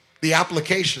 the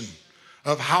application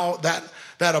of how that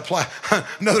applies.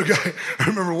 Another guy, I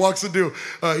remember, walks into,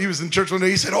 he was in church one day.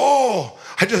 He said,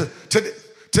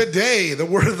 today, the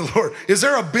word of the Lord. Is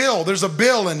there a bill? There's a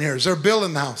bill in here. Is there a bill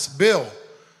in the house? Bill.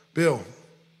 Is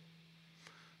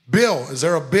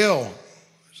there a bill?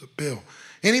 There's a bill.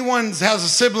 Anyone has a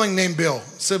sibling named Bill?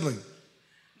 Sibling.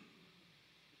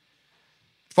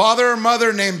 Father or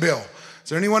mother named Bill? Is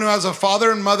there anyone who has a father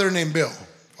and mother named Bill?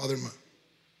 Father and mother.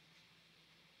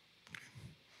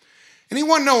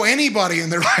 Anyone know anybody in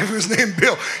their life who's named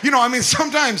Bill?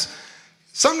 Sometimes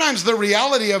the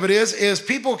reality of it is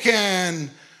people can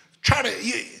try to,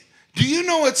 do you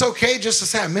know it's okay just to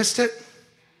say, I missed it?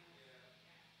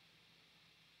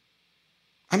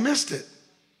 I missed it.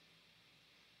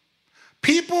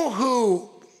 People who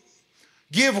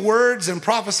give words and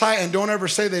prophesy and don't ever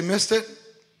say they missed it,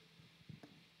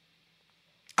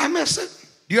 I miss it.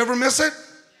 Do you ever miss it?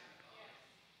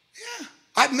 Yeah,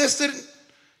 I've missed it,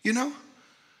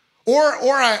 Or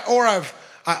I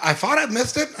thought I'd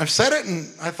missed it. I've said it,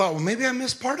 and I thought, well, maybe I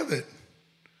missed part of it.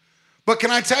 But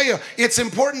can I tell you, it's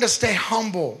important to stay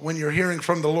humble when you're hearing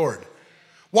from the Lord.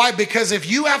 Why? Because if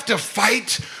you have to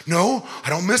fight, no, I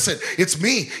don't miss it. It's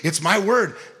me. It's my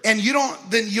word. And you don't,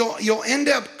 then you'll end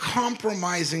up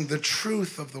compromising the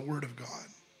truth of the Word of God.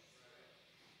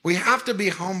 We have to be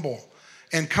humble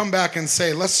and come back and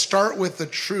say, let's start with the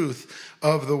truth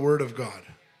of the Word of God.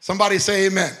 Somebody say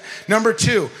amen. Number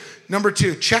two,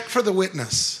 check for the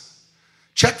witness.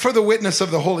 Check for the witness of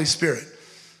the Holy Spirit.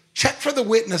 Check for the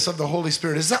witness of the Holy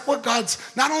Spirit. Is that what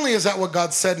not only is that what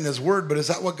God said in his word, but is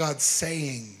that what God's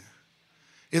saying?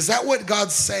 Is that what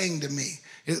God's saying to me?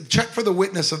 Check for the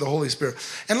witness of the Holy Spirit.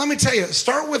 And let me tell you,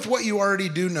 start with what you already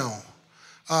do know.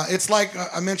 It's like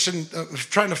I mentioned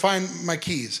trying to find my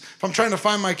keys. If I'm trying to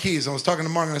find my keys, I was talking to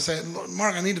Mark and I said,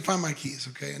 Mark, I need to find my keys,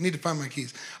 okay? I need to find my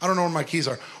keys. I don't know where my keys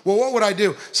are. Well, what would I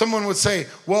do? Someone would say,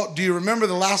 well, do you remember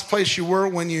the last place you were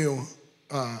when you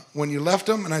left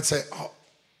them? And I'd say, oh,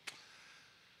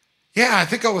 yeah, I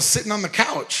think I was sitting on the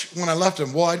couch when I left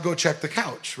them. Well, I'd go check the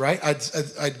couch, right?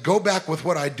 I'd go back with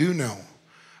what I do know.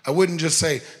 I wouldn't just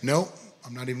say, no,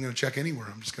 I'm not even going to check anywhere.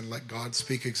 I'm just going to let God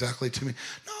speak exactly to me.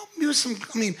 No,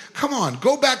 come on.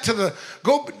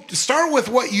 Start with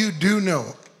what you do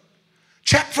know.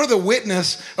 Check for the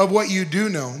witness of what you do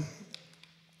know.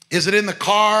 Is it in the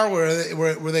car?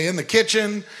 Were they in the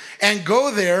kitchen? And go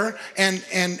there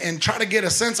and try to get a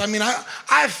sense.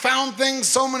 I've found things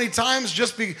so many times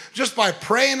just by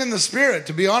praying in the Spirit,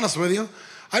 to be honest with you.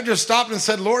 I've just stopped and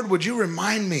said, Lord, would you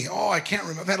remind me? Oh, I can't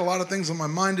remember. I've had a lot of things on my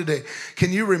mind today.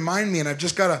 Can you remind me? And I've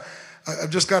just got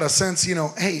a sense,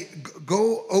 hey,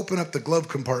 go open up the glove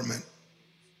compartment.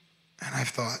 And I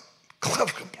thought,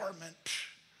 glove compartment?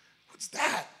 What's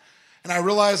that? And I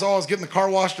realized, I was getting the car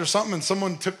washed or something, and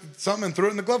someone took something and threw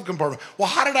it in the glove compartment. Well,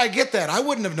 how did I get that? I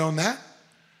wouldn't have known that.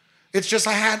 It's just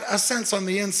I had a sense on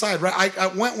the inside, right? I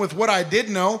went with what I did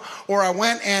know, or I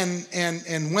went and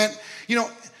went, you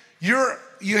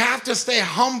have to stay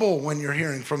humble when you're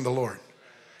hearing from the Lord.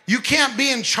 You can't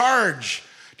be in charge.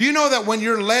 Do you know that when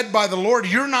you're led by the Lord,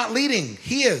 you're not leading?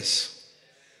 He is.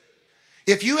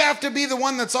 If you have to be the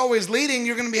one that's always leading,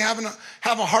 you're going to be have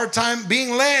a hard time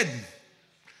being led.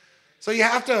 So you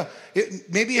have to,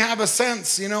 maybe you have a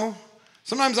sense, you know.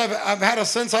 Sometimes I've had a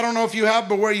sense, I don't know if you have,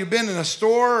 but where you've been in a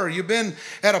store or you've been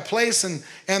at a place and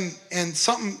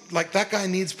something like that guy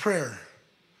needs prayer.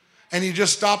 And you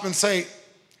just stop and say,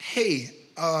 hey,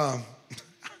 man,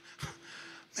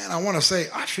 I want to say,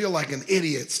 I feel like an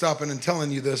idiot stopping and telling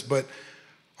you this, but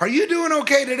are you doing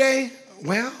okay today?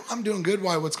 Well, I'm doing good.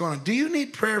 Why? What's going on? Do you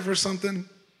need prayer for something?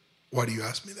 Why do you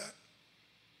ask me that?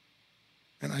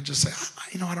 And I just say,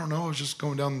 I don't know. I was just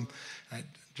going down. I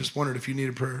just wondered if you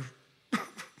needed prayer.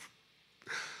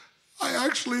 I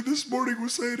actually this morning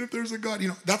was saying if there's a God.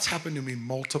 That's happened to me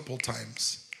multiple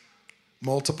times.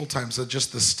 Multiple times. So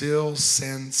just the still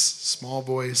sense, small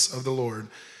voice of the Lord.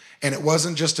 And it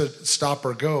wasn't just a stop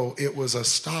or go. It was a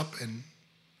stop, and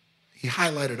he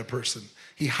highlighted a person.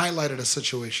 He highlighted a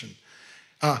situation.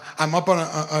 I'm up on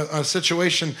a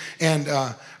situation, and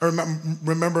I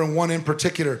remember one in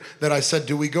particular that I said,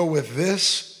 do we go with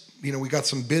this? We got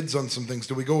some bids on some things.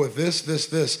 Do we go with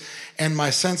this? And my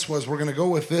sense was we're going to go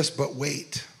with this, but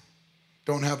wait.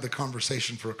 Don't have the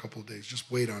conversation for a couple of days.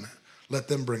 Just wait on it. Let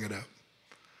them bring it up.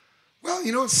 Well,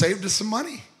 it saved us some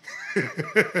money.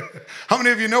 How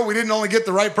many of you know we didn't only get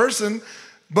the right person,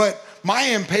 but my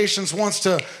impatience wants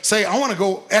to say, I want to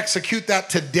go execute that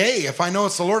today. If I know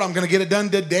it's the Lord, I'm going to get it done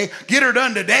today. Get her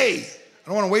done today. I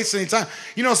don't want to waste any time.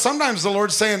 Sometimes the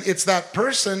Lord's saying it's that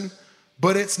person,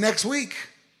 but it's next week.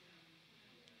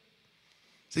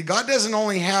 See, God doesn't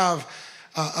only have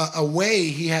a way,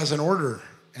 he has an order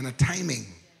and a timing.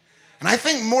 And I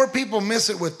think more people miss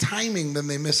it with timing than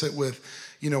they miss it with,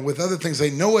 with other things.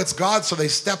 They know it's God, so they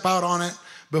step out on it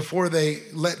before they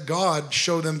let God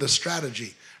show them the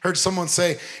strategy. Heard someone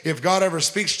say, if God ever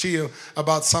speaks to you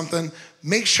about something,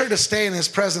 make sure to stay in his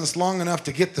presence long enough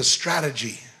to get the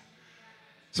strategy.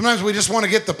 Sometimes we just want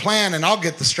to get the plan and I'll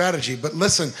get the strategy. But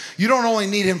listen, you don't only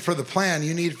need him for the plan,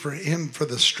 you need him for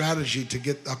the strategy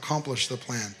to accomplish the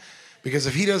plan. Because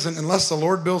if he doesn't, unless the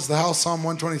Lord builds the house, Psalm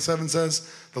 127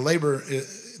 says,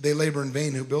 they labor in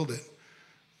vain who build it.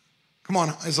 Come on,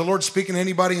 is the Lord speaking to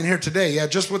anybody in here today? Yeah,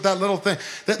 just with that little thing.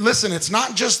 Listen, it's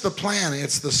not just the plan,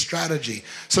 it's the strategy.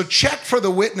 So check for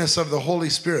the witness of the Holy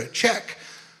Spirit. Check.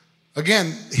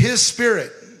 Again, his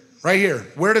Spirit, right here.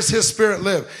 Where does his Spirit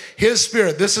live? His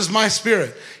Spirit, this is my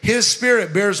spirit. His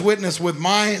Spirit bears witness with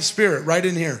my spirit right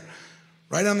in here.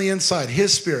 Right on the inside.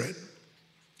 His Spirit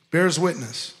bears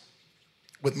witness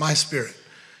with my spirit.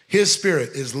 His Spirit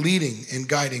is leading and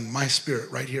guiding my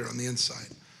spirit right here on the inside.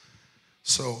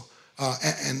 So,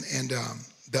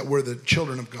 that we're the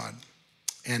children of God.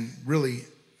 And really,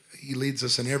 he leads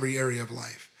us in every area of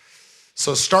life.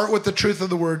 So start with the truth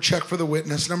of the word, check for the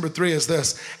witness. Number 3 is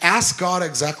this: ask God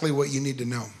exactly what you need to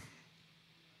know.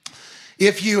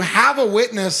 If you have a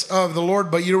witness of the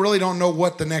Lord, but you really don't know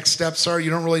what the next steps are,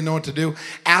 you don't really know what to do,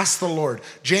 ask the Lord.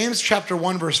 James chapter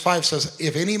 1 verse 5 says,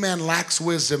 if any man lacks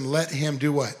wisdom, let him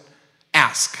do what?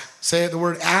 Ask. Say the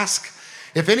word ask.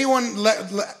 If anyone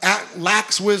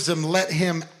lacks wisdom, let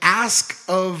him ask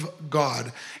of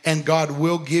God, and God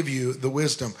will give you the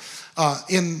wisdom.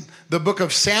 In the book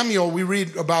of Samuel, we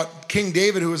read about King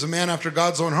David, who was a man after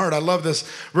God's own heart. I love this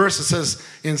verse. It says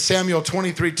in Samuel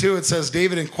 23:2, it says,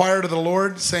 David inquired of the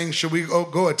Lord, saying, should we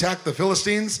go attack the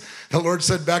Philistines? The Lord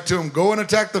said back to him, go and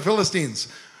attack the Philistines.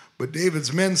 But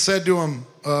David's men said to him,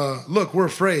 look, we're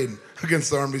afraid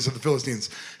against the armies of the Philistines.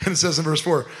 And it says in verse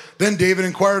 4, then David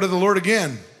inquired of the Lord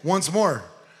again, once more.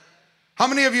 How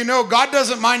many of you know God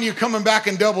doesn't mind you coming back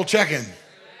and double checking?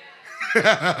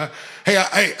 Hey,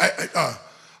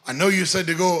 I know you said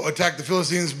to go attack the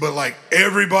Philistines, but like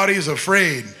everybody's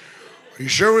afraid. Are you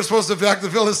sure we're supposed to attack the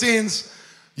Philistines?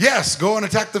 Yes, go and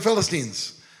attack the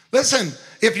Philistines. Listen,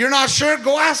 if you're not sure,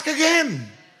 go ask again.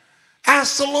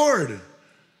 Ask the Lord.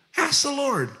 Ask the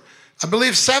Lord. I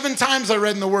believe 7 times I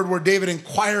read in the word where David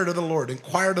inquired of the Lord,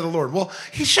 inquired of the Lord. Well,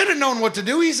 he should have known what to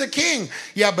do. He's a king.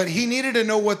 Yeah, but he needed to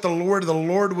know what the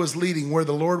Lord was leading, where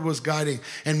the Lord was guiding.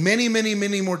 And many, many,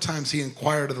 many more times he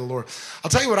inquired of the Lord. I'll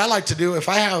tell you what I like to do. If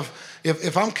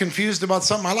I'm confused about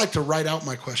something, I like to write out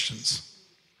my questions.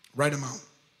 Write them out.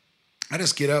 I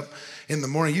just get up in the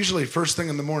morning, usually first thing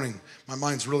in the morning, my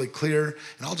mind's really clear,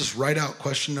 and I'll just write out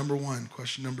question number 1,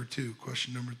 question number 2,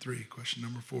 question number 3, question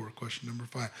number 4, question number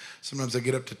 5. Sometimes I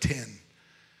get up to 10.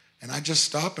 And I just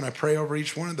stop and I pray over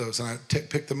each one of those. And I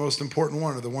pick the most important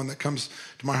one, or the one that comes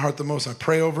to my heart the most. I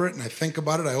pray over it and I think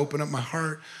about it. I open up my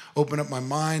heart, open up my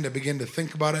mind. I begin to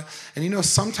think about it. And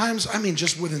sometimes,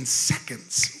 just within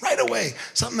seconds, right away,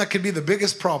 something that could be the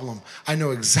biggest problem, I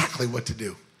know exactly what to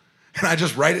do. And I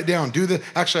just write it down.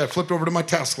 Actually, I flipped over to my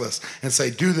task list and say,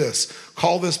 do this,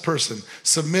 call this person,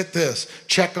 submit this,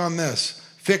 check on this,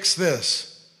 fix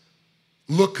this,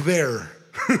 look there.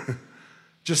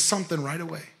 Just something right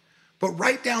away. But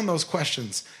write down those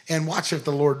questions and watch if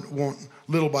the Lord won't,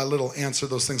 little by little, answer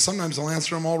those things. Sometimes he'll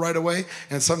answer them all right away,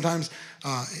 and sometimes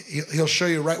he'll show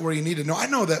you right where you need to know. I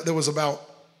know that there was about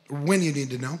when you need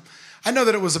to know. I know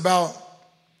that it was about,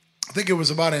 I think it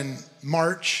was about in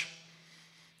March.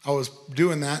 I was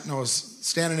doing that, and I was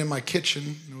standing in my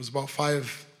kitchen. It was about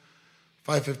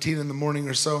 5:15 in the morning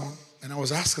or so, and I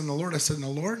was asking the Lord, I said,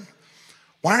 "No, Lord,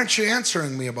 why aren't you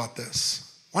answering me about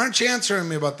this? Why aren't you answering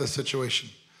me about this situation?"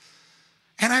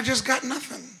 And I just got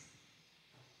nothing.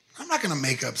 I'm not going to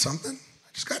make up something. I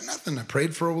just got nothing. I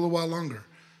prayed for a little while longer.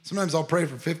 Sometimes I'll pray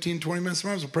for 15, 20 minutes.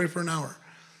 Sometimes I'll pray for an hour.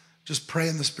 Just pray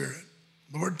in the Spirit.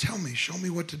 Lord, tell me, show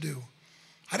me what to do.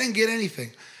 I didn't get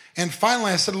anything. And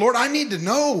finally I said, Lord, I need to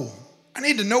know. I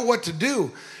need to know what to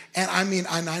do. And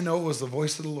I know it was the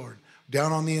voice of the Lord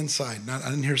down on the inside. I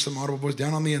didn't hear some audible voice.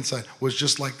 Down on the inside was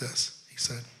just like this. He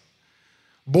said,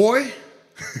 boy,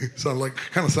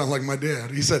 kind of sound like my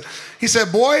dad. He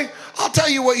said, boy, I'll tell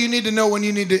you what you need to know when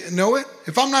you need to know it.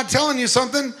 If I'm not telling you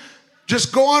something,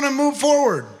 just go on and move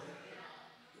forward.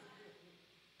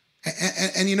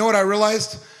 And you know what I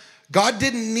realized? God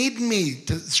didn't need me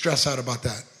to stress out about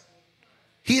that.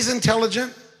 He's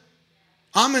intelligent.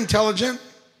 I'm intelligent.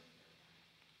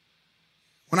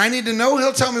 When I need to know,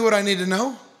 he'll tell me what I need to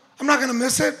know. I'm not going to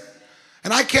miss it.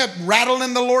 And I kept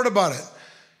rattling the Lord about it.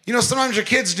 You know, sometimes your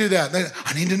kids do that.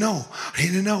 I need to know. I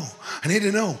need to know. I need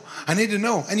to know. I need to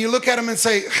know. And you look at them and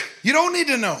say, you don't need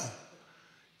to know.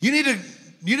 You need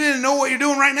to know what you're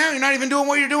doing right now. You're not even doing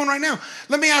what you're doing right now.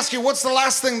 Let me ask you, what's the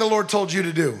last thing the Lord told you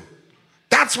to do?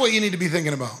 That's what you need to be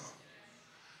thinking about.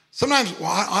 Sometimes,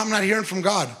 I'm not hearing from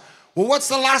God. Well, what's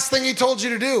the last thing he told you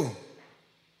to do?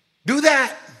 Do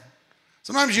that.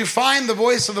 Sometimes you find the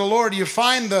voice of the Lord. You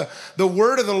find the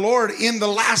word of the Lord in the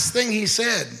last thing he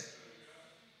said.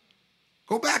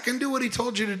 Go back and do what he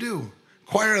told you to do.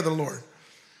 Inquire of the Lord.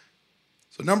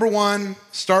 So number 1,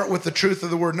 start with the truth of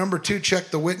the word. Number 2,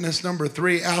 check the witness. Number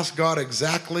 3, ask God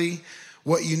exactly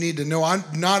what you need to know. I'm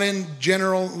not in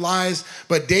general lies,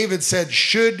 but David said,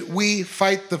 should we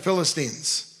fight the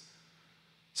Philistines?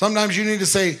 Sometimes you need to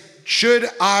say, should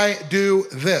I do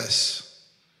this?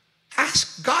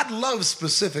 Ask. God loves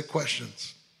specific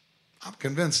questions. I'm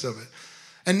convinced of it.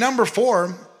 And number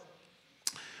 4,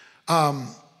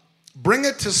 bring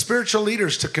it to spiritual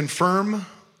leaders to confirm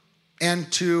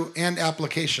and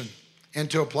application and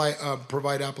to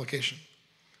provide application.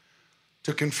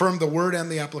 To confirm the word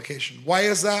and the application. Why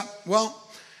is that? Well,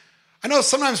 I know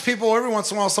sometimes people, every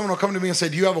once in a while, someone will come to me and say,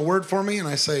 do you have a word for me? And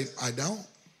I say, I don't.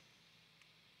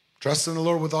 Trust in the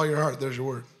Lord with all your heart. There's your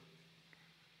word.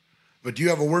 But do you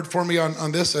have a word for me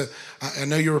on this? I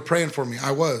know you were praying for me. I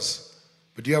was.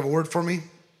 But do you have a word for me?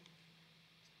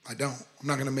 I don't. I'm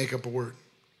not going to make up a word.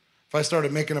 If I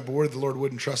started making up a word, the Lord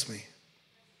wouldn't trust me.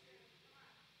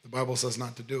 The Bible says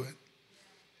not to do it.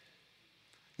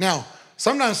 Now,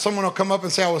 sometimes someone will come up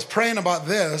and say, I was praying about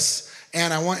this,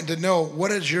 and I wanted to know,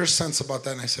 what is your sense about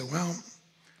that? And I said, well,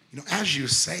 as you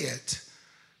say it,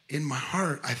 in my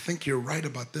heart, I think you're right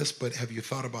about this, but have you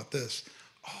thought about this?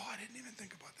 Oh, I didn't even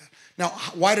think about that. Now,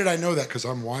 why did I know that? Because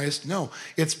I'm wise? No,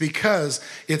 it's because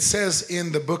it says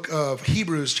in the book of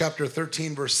Hebrews, chapter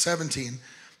 13, verse 17,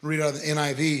 read out of the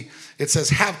NIV, it says,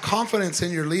 have confidence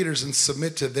in your leaders and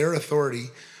submit to their authority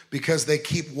because they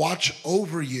keep watch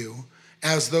over you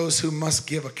as those who must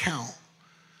give account.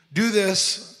 Do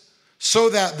this so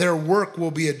that their work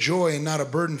will be a joy and not a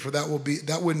burden, for that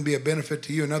wouldn't be a benefit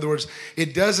to you. In other words,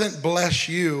 it doesn't bless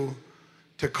you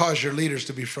to cause your leaders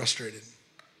to be frustrated.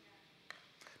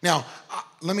 Now,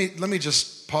 let me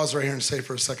just pause right here and say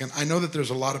for a second, I know that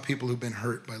there's a lot of people who've been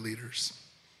hurt by leaders,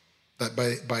 that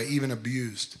by even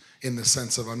abused, in the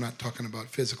sense of, I'm not talking about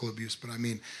physical abuse, but I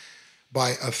mean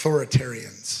by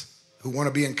authoritarians who want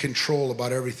to be in control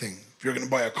about everything. If you're going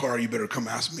to buy a car, you better come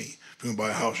ask me. If you're going to buy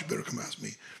a house, you better come ask me.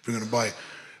 If you're going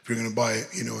to buy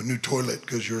a new toilet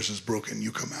because yours is broken,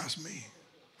 you come ask me.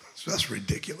 So that's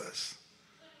ridiculous.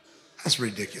 That's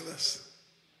ridiculous.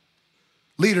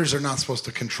 Leaders are not supposed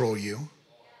to control you.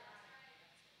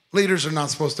 Leaders are not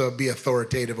supposed to be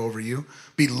authoritative over you,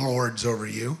 be lords over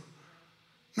you.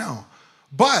 No.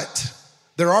 But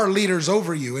there are leaders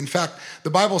over you. In fact, the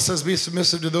Bible says be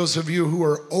submissive to those of you who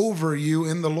are over you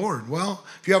in the Lord. Well,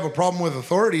 if you have a problem with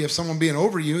authority, if someone being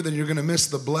over you, then you're going to miss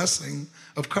the blessing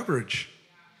of coverage,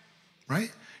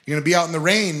 right? You're going to be out in the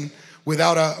rain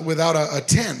without a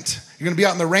tent. You're going to be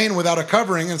out in the rain without a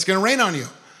covering, and it's going to rain on you.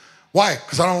 Why?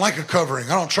 Because I don't like a covering.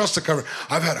 I don't trust a covering.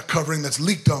 I've had a covering that's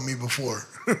leaked on me before.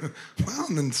 Well,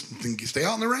 then you stay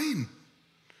out in the rain.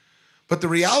 But the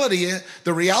reality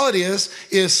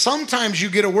is sometimes you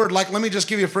get a word, like, let me just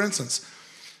give you, for instance,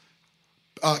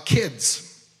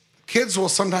 kids. Kids will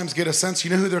sometimes get a sense,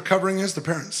 you know who their covering is? The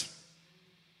parents.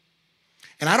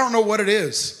 And I don't know what it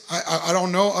is. I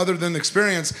don't know other than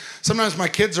experience. Sometimes my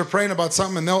kids are praying about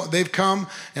something and they've come,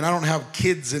 and I don't have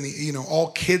kids,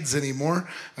 all kids anymore.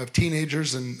 I have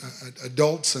teenagers and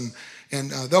adults,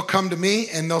 and they'll come to me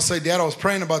and they'll say, Dad, I was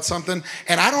praying about something,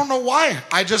 and I don't know why.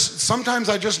 Sometimes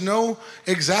I just know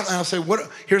exactly. And I'll say,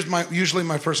 here's usually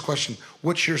my first question.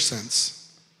 What's your sense?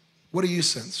 What do you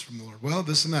sense from the Lord? Well,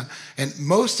 this and that. And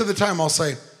most of the time I'll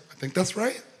say, I think that's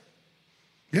right.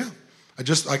 Yeah.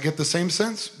 I get the same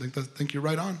sense. I think you're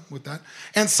right on with that.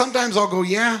 And sometimes I'll go,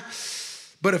 yeah,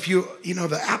 but if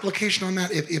the application on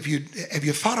that, if you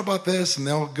thought about this, and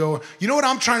they'll go, you know what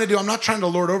I'm trying to do? I'm not trying to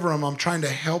lord over them. I'm trying to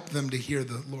help them to hear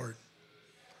the Lord.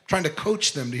 I'm trying to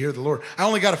coach them to hear the Lord. I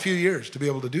only got a few years to be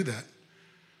able to do that,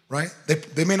 right?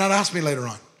 They may not ask me later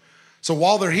on. So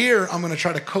while they're here, I'm going to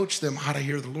try to coach them how to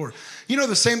hear the Lord.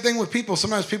 The same thing with people.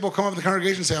 Sometimes people come up to the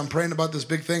congregation and say, I'm praying about this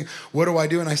big thing. What do I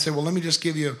do? And I say, well, let me just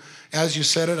give you, as you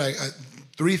said it,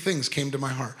 three things came to my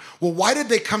heart. Well, why did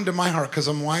they come to my heart? Because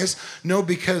I'm wise? No,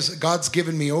 because God's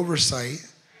given me oversight.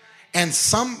 And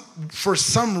for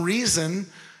some reason,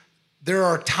 there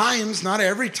are times, not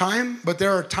every time, but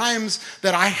there are times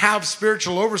that I have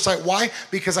spiritual oversight. Why?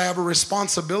 Because I have a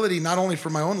responsibility not only for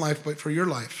my own life, but for your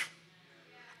life.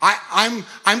 I'm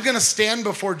going to stand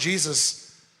before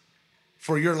Jesus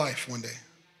for your life one day.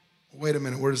 Wait a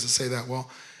minute, where does it say that?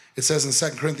 Well, it says in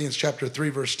 2 Corinthians chapter 3,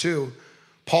 verse 2,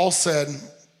 Paul said,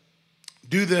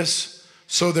 do this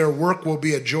so their work will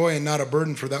be a joy and not a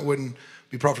burden, for that wouldn't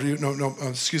be profitable.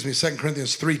 2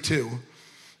 Corinthians 3, 2.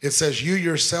 It says, you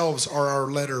yourselves are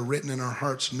our letter written in our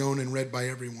hearts, known and read by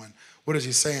everyone. What is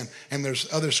he saying? And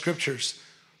there's other scriptures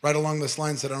right along this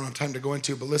lines that I don't have time to go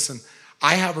into, but listen,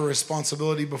 I have a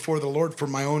responsibility before the Lord for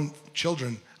my own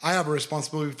children. I have a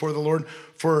responsibility before the Lord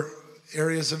for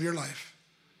areas of your life.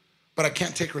 But I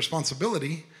can't take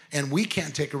responsibility, and we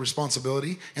can't take a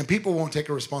responsibility, and people won't take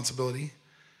a responsibility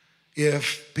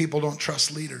if people don't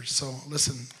trust leaders. So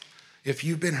listen, if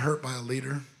you've been hurt by a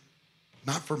leader,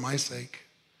 not for my sake,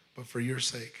 but for your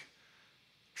sake,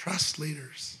 trust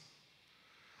leaders.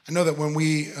 I know that when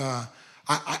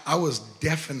I was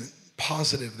definite,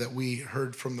 positive that we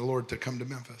heard from the Lord to come to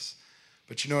Memphis.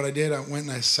 But you know what I did? I went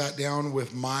and I sat down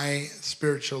with my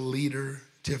spiritual leader,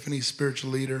 Tiffany's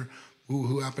spiritual leader,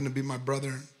 who happened to be my brother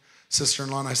and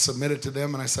sister-in-law, and I submitted to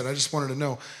them, and I said, I just wanted to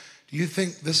know, do you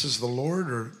think this is the Lord,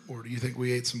 or do you think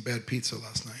we ate some bad pizza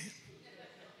last night?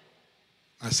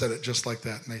 I said it just like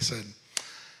that, and they said,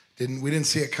 we didn't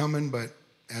see it coming, but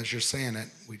as you're saying it,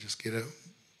 we just get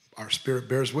our spirit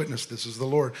bears witness. This is the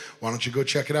Lord. Why don't you go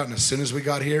check it out? And as soon as we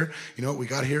got here, we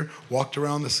got here, walked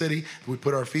around the city, we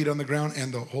put our feet on the ground,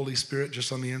 and the Holy Spirit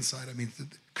just on the inside.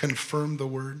 Confirmed the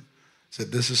word.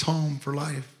 Said, this is home for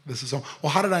life. This is home.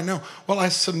 Well, how did I know? Well, I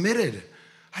submitted.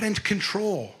 I didn't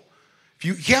control.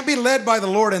 You can't be led by the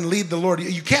Lord and lead the Lord.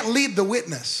 You can't lead the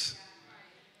witness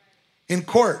in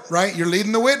court, right? You're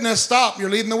leading the witness. Stop. You're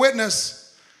leading the witness.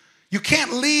 You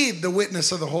can't lead the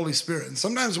witness of the Holy Spirit. And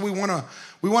sometimes we want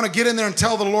to get in there and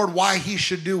tell the Lord why he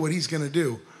should do what he's going to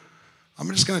do. I'm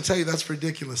just going to tell you that's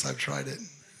ridiculous. I've tried it.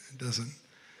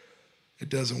 It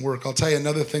doesn't work. I'll tell you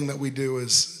another thing that we do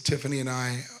is Tiffany and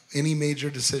I, any major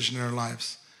decision in our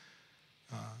lives,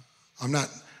 I'm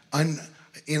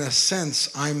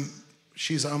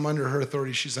under her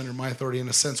authority. She's under my authority. In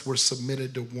a sense, we're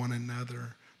submitted to one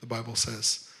another. The Bible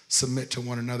says, submit to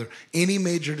one another. Any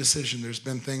major decision, there's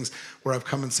been things where I've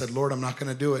come and said, Lord, I'm not going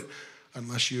to do it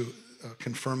unless you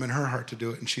confirm in her heart to do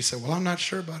it. And she said, well, I'm not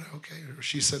sure about it. Okay. Or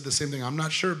she said the same thing. I'm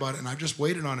not sure about it. And I've just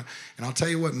waited on it. And I'll tell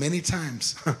you what, many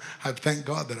times I've thanked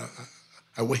God that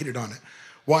I waited on it.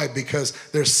 Why? Because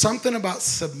there's something about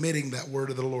submitting that word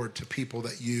of the Lord to people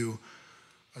that you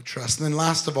trust. And then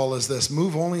last of all is this: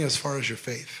 move only as far as your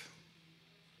faith.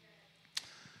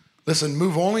 Listen,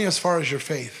 move only as far as your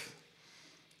faith.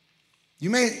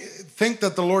 You may think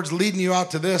that the Lord's leading you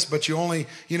out to this, but you only,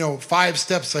 5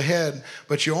 steps ahead,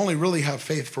 but you only really have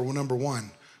faith for number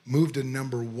one. Move to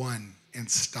number one and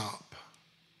stop.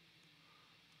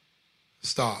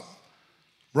 Stop.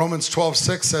 Romans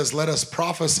 12:6 says, let us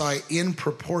prophesy in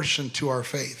proportion to our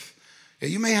faith. Yeah,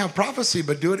 you may have prophecy,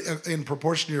 but do it in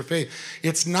proportion to your faith.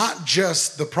 It's not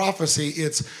just the prophecy,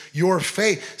 it's your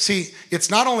faith. See,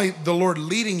 it's not only the Lord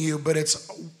leading you, but it's,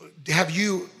 have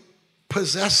you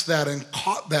possessed that and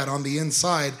caught that on the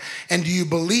inside? And do you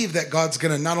believe that God's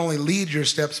going to not only lead your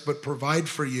steps, but provide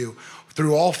for you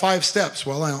through all 5 steps?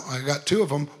 Well, I got 2 of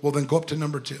them. Well, then go up to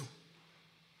number 2.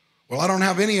 Well, I don't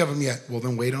have any of them yet. Well,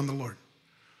 then wait on the Lord.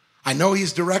 I know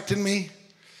he's directing me,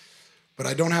 but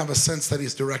I don't have a sense that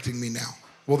he's directing me now.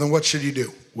 Well, then what should you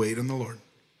do? Wait on the Lord.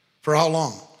 For how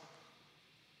long?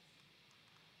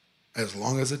 As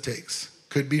long as it takes.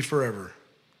 Could be forever.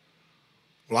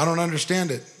 Well, I don't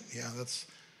understand it. Yeah, that's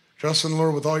trust in the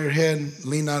Lord with all your head,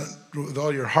 lean not with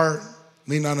all your heart,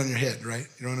 lean not on your head, right?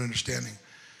 Your own understanding.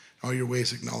 All your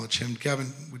ways acknowledge him.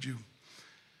 Kevin, would you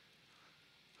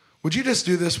just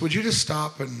do this? Would you just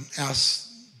stop and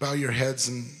bow your heads?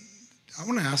 And I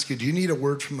want to ask you, do you need a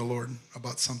word from the Lord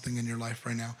about something in your life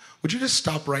right now? Would you just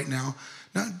stop right now?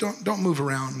 No, don't move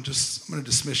around. I'm going to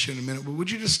dismiss you in a minute. But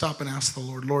would you just stop and ask the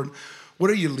Lord, Lord, what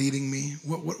are you leading me?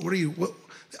 What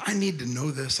I need to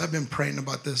know this. I've been praying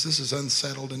about this. This is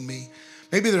unsettled in me.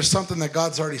 Maybe there's something that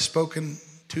God's already spoken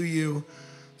to you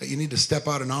that you need to step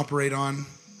out and operate on.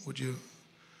 Would you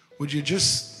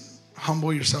just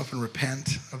humble yourself and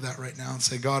repent of that right now and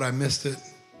say, God, I missed it.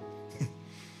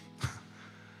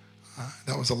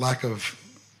 That was a lack of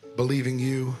believing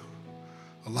you,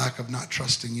 a lack of not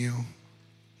trusting you.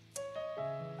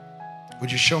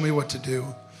 Would you show me what to do?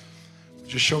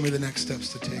 Would you show me the next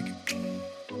steps to take?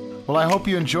 Well, I hope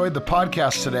you enjoyed the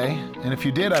podcast today. And if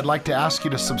you did, I'd like to ask you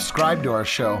to subscribe to our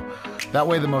show. That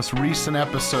way the most recent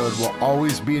episode will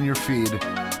always be in your feed,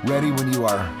 ready when you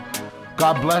are.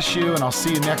 God bless you, and I'll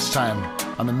see you next time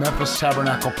on the Memphis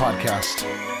Tabernacle Podcast.